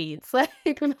my sweets. Like,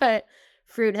 but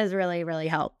fruit has really, really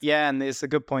helped. Yeah, and it's a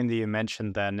good point that you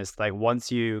mentioned then. It's like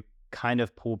once you kind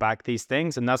of pull back these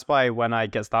things, and that's why when I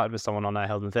get started with someone on a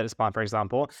health and fitness plan, for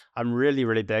example, I'm really,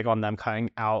 really big on them cutting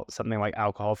out something like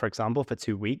alcohol, for example, for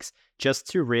 2 weeks, just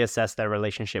to reassess their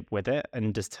relationship with it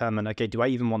and determine, okay, do I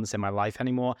even want this in my life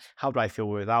anymore? How do I feel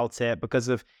without it? Because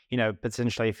of,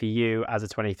 potentially for you as a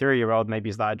 23-year-old, maybe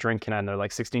you started drinking, and they're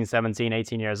like 16, 17,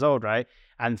 18 years old, right?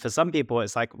 And for some people,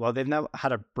 it's like, well, they've never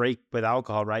had a break with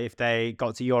alcohol, right? If they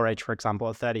got to your age, for example,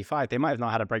 at 35, they might have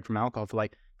not had a break from alcohol for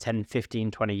like 10,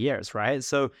 15, 20 years, right?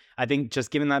 So I think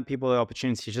just giving that people the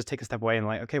opportunity to just take a step away and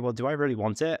like, okay, well, do I really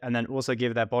want it? And then also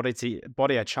give their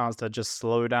body a chance to just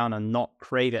slow down and not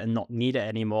crave it and not need it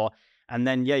anymore. And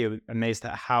then, yeah, you're amazed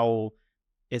at how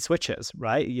it switches,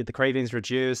 right? The cravings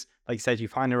reduce. Like you said, you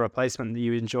find a replacement that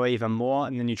you enjoy even more,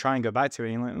 and then you try and go back to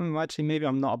it. And you're like, actually, maybe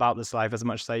I'm not about this life as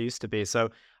much as I used to be. So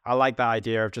I like that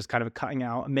idea of just kind of cutting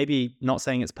out, and maybe not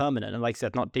saying it's permanent. And like I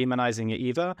said, not demonizing it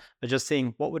either, but just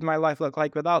seeing what would my life look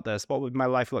like without this? What would my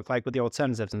life look like with the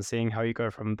alternatives, and seeing how you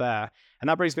go from there. And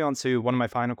that brings me on to one of my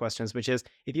final questions, which is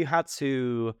if you had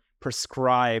to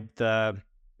prescribe the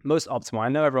most optimal, I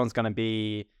know everyone's going to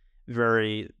be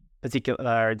very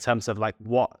particular in terms of like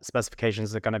what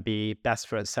specifications are going to be best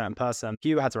for a certain person. If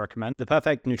you had to recommend the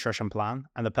perfect nutrition plan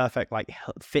and the perfect like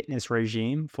fitness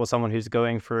regime for someone who's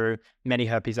going through many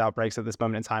herpes outbreaks at this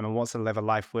moment in time and wants to live a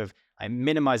life with like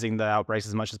minimizing the outbreaks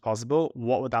as much as possible,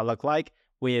 what would that look like,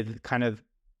 with kind of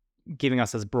giving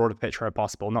us as broad a picture as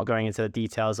possible, not going into the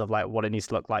details of like what it needs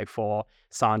to look like for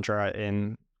Sandra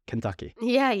in Kentucky?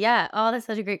 Yeah, yeah. Oh, that's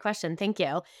such a great question. Thank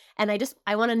you. And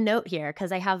I want to note here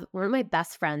because I have one of my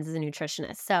best friends is a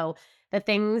nutritionist. So the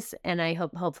things, and I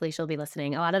hopefully she'll be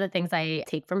listening. A lot of the things I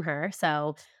take from her.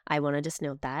 So I want to just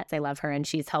note that I love her and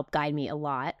she's helped guide me a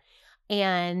lot.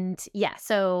 And yeah,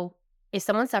 so if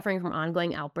someone's suffering from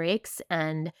ongoing outbreaks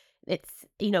and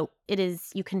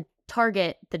you can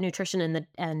target the nutrition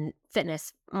and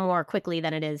fitness more quickly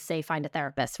than it is, say, find a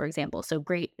therapist, for example. So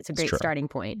it's a great starting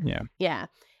point. Yeah. Yeah.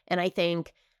 And I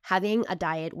think having a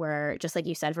diet where, just like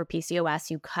you said, for PCOS,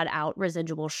 you cut out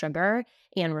residual sugar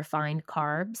and refined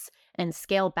carbs and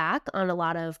scale back on a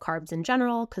lot of carbs in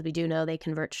general, because we do know they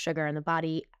convert to sugar in the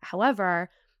body. However,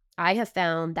 I have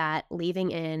found that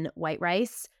leaving in white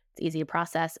rice, it's easy to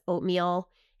process, oatmeal,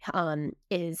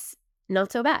 is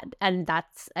not so bad. And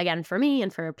that's, again, for me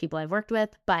and for people I've worked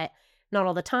with, but not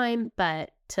all the time,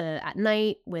 but at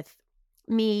night with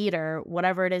meat or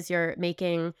whatever it is you're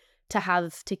making, to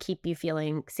have to keep you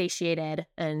feeling satiated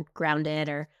and grounded.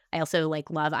 Or I also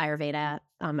love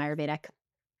Ayurvedic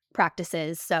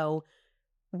practices. So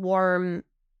warm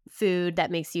food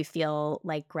that makes you feel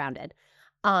like grounded.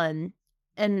 And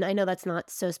I know that's not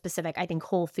so specific. I think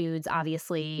whole foods,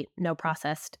 obviously, no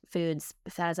processed foods.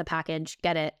 If that is a package,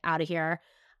 get it out of here.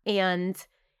 And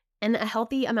a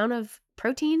healthy amount of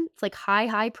protein. It's like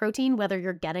high protein, whether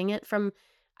you're getting it from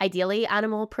ideally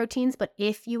animal proteins. But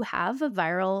if you have a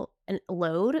viral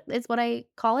load, is what I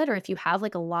call it, or if you have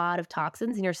a lot of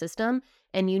toxins in your system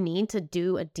and you need to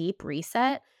do a deep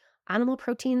reset, animal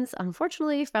proteins,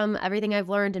 unfortunately, from everything I've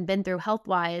learned and been through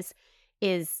health-wise,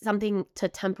 is something to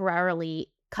temporarily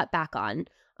cut back on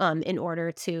in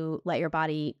order to let your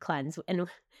body cleanse. And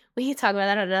we can talk about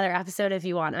that on another episode if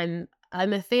you want.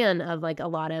 I'm a fan of a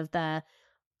lot of the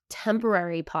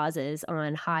temporary pauses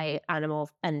on high animal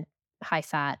and high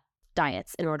fat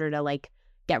diets in order to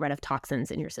get rid of toxins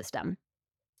in your system.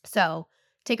 So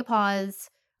take a pause,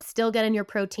 still get in your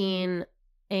protein,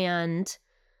 and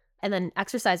then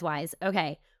exercise wise.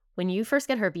 Okay, when you first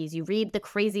get herpes, you read the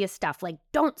craziest stuff like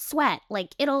don't sweat,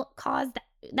 it'll cause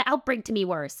the outbreak to be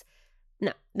worse.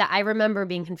 No, I remember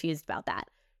being confused about that.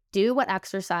 Do what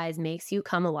exercise makes you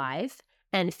come alive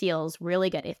and feels really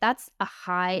good. If that's a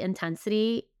high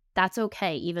intensity, that's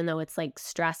okay, even though it's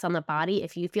stress on the body.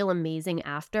 If you feel amazing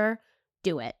after,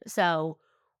 do it. So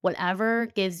whatever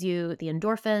gives you the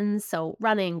endorphins, so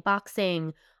running,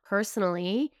 boxing,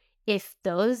 personally, if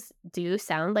those do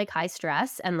sound like high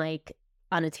stress and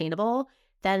unattainable,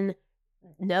 then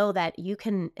know that you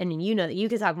can, and you know that you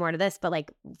can talk more to this,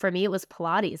 but for me, it was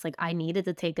Pilates. I needed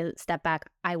to take a step back.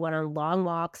 I went on long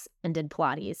walks and did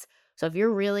Pilates. So if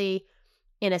you're really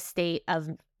in a state of,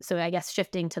 so I guess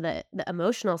shifting to the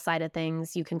emotional side of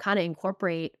things, you can kind of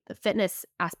incorporate the fitness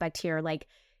aspect here.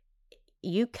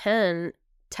 You can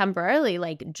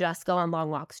temporarily just go on long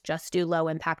walks, just do low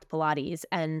impact Pilates,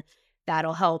 and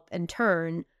that'll help in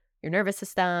turn your nervous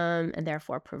system and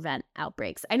therefore prevent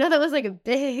outbreaks. I know that was a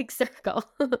big circle.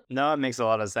 No, it makes a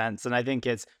lot of sense. And I think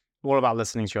it's all about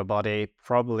listening to your body,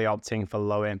 probably opting for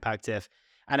low impact if.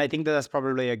 And I think that that's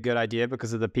probably a good idea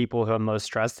because of the people who are most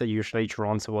stressed are usually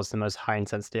drawn towards the most high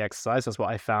intensity exercise. That's what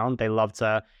I found. They love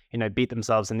to, beat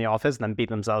themselves in the office, then beat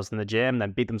themselves in the gym,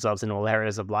 then beat themselves in all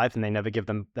areas of life, and they never give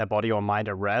their body or mind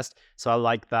a rest. So I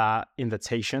like that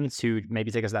invitation to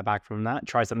maybe take a step back from that,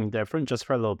 try something different just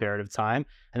for a little period of time.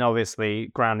 And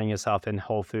obviously grounding yourself in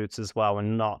whole foods as well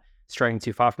and not straying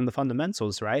too far from the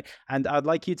fundamentals, right? And I'd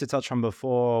like you to touch on,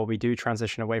 before we do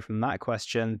transition away from that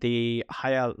question, the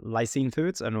higher lysine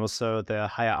foods and also the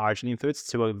higher arginine foods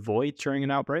to avoid during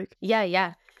an outbreak.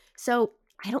 Yeah. So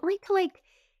I don't like to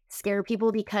scare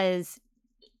people because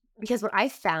what I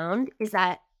found is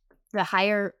that the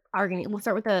higher arginine, we'll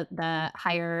start with the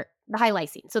high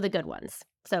lysine, so the good ones.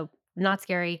 So not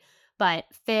scary, but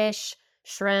fish,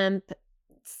 shrimp,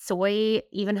 soy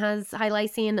even has high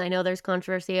lysine. I know there's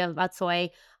controversy about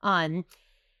soy.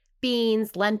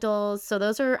 Beans, lentils, so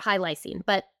those are high lysine.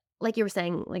 But like you were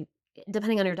saying,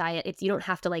 depending on your diet, you don't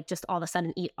have to just all of a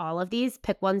sudden eat all of these.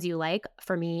 Pick ones you like.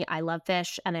 For me, I love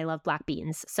fish and I love black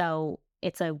beans. So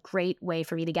it's a great way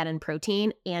for me to get in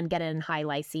protein and get in high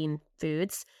lysine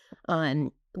foods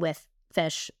with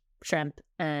fish, shrimp,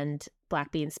 and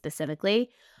black beans specifically.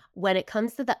 When it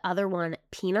comes to the other one,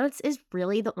 peanuts is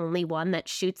really the only one that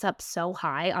shoots up so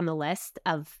high on the list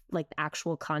of the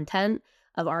actual content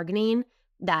of arginine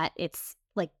that it's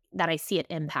that I see it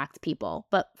impact people.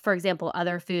 But for example,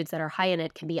 other foods that are high in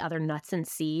it can be other nuts and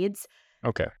seeds.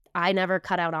 Okay. I never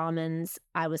cut out almonds.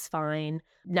 I was fine.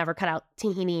 Never cut out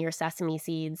tahini or sesame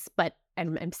seeds. But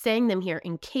I'm saying them here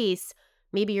in case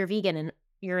maybe you're vegan and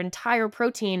your entire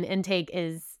protein intake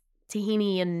is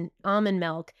tahini and almond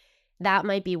milk. That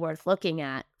might be worth looking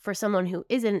at. For someone who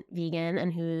isn't vegan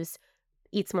and who's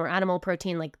eats more animal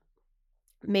protein,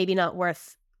 maybe not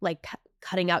worth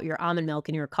cutting out your almond milk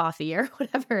in your coffee or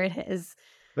whatever it is.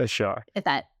 For sure. If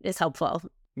that is helpful.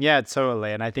 Yeah,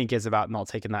 totally. And I think it's about not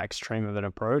taking that extreme of an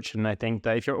approach. And I think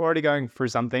that if you're already going through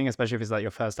something, especially if it's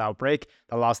your first outbreak,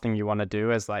 the last thing you want to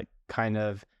do is kind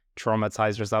of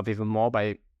traumatize yourself even more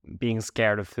by being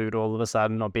scared of food all of a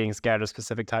sudden or being scared of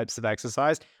specific types of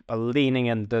exercise. But leaning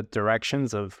in the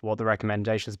directions of what the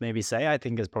recommendations maybe say, I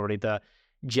think is probably the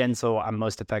gentle and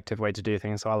most effective way to do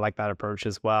things. So I like that approach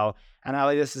as well. And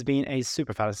Allie, this has been a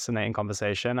super fascinating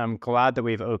conversation. I'm glad that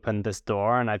we've opened this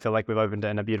door, and I feel like we've opened it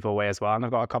in a beautiful way as well. And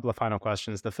I've got a couple of final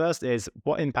questions. The first is,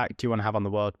 what impact do you want to have on the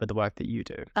world with the work that you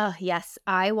do? Yes,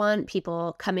 I want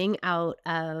people coming out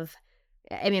of,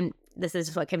 this is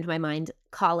just what came to my mind,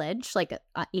 college,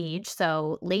 age,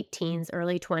 so late teens,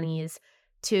 early 20s,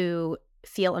 to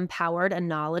feel empowered and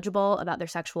knowledgeable about their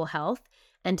sexual health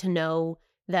and to know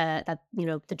that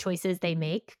the choices they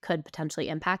make could potentially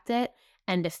impact it,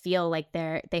 and to feel like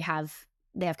they have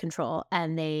control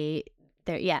and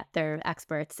they're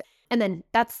experts. And then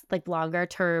that's longer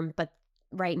term, but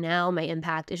right now my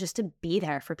impact is just to be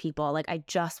there for people. I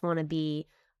just want to be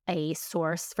a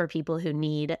source for people who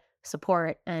need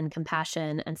support and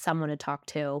compassion and someone to talk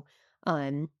to.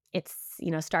 It's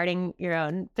starting your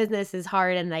own business is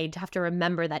hard, and I have to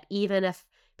remember that even if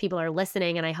people are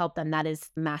listening and I help them, that is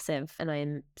massive. And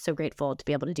I'm so grateful to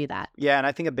be able to do that. Yeah. And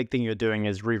I think a big thing you're doing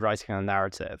is rewriting a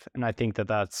narrative. And I think that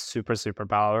that's super, super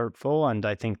powerful. And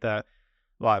I think that,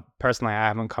 personally, I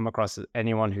haven't come across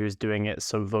anyone who's doing it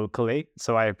so vocally.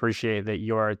 So I appreciate that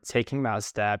you're taking that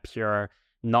step. You're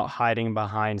not hiding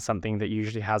behind something that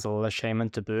usually has a lot of shame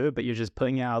and taboo, but you're just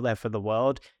putting it out there for the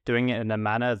world, doing it in a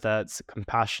manner that's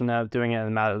compassionate, doing it in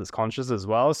a manner that's conscious as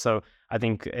well. So I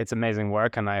think it's amazing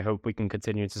work, and I hope we can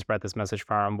continue to spread this message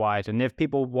far and wide. And if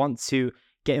people want to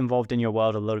get involved in your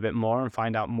world a little bit more and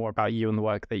find out more about you and the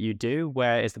work that you do,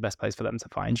 where is the best place for them to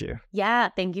find you? Yeah,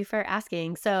 thank you for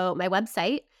asking. So my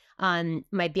website,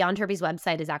 my Beyond Herpes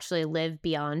website is actually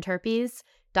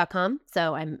livebeyondherpes.com.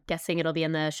 So I'm guessing it'll be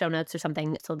in the show notes or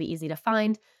something, so it'll be easy to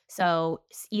find. So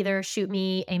either shoot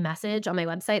me a message on my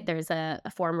website. There's a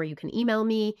form where you can email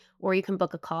me, or you can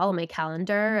book a call on my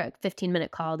calendar, a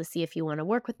 15-minute call to see if you want to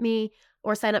work with me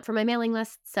or sign up for my mailing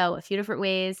list. So a few different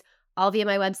ways, all via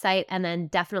my website. And then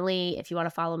definitely, if you want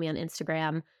to follow me on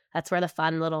Instagram, that's where the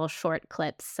fun little short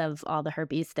clips of all the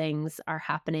herpes things are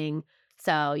happening.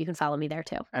 So you can follow me there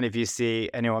too. And if you see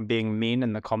anyone being mean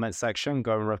in the comment section,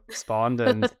 go and respond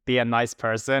and be a nice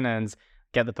person and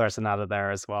get the person out of there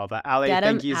as well. But Allie,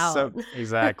 thank you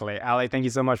exactly. Allie, thank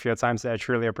you so much for your time today. I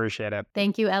truly appreciate it.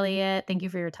 Thank you, Elliot. Thank you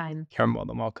for your time. You're more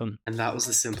than welcome. And that was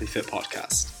the Simply Fit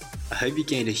podcast. I hope you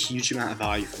gained a huge amount of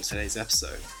value from today's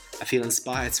episode. I feel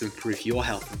inspired to improve your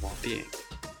health and well-being.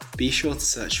 Be sure to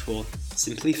search for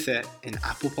Simply Fit in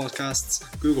Apple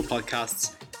Podcasts, Google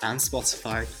Podcasts, and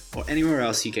Spotify, or anywhere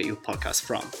else you get your podcast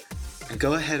from. And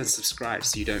go ahead and subscribe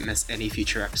so you don't miss any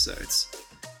future episodes.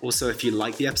 Also, if you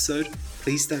like the episode,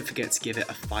 please don't forget to give it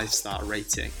a 5-star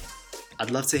rating. I'd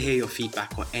love to hear your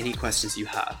feedback or any questions you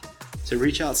have. So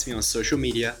reach out to me on social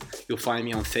media. You'll find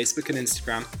me on Facebook and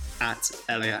Instagram at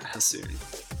Elliot Hassoun.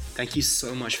 Thank you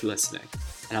so much for listening,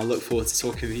 and I look forward to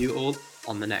talking with you all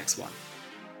on the next one.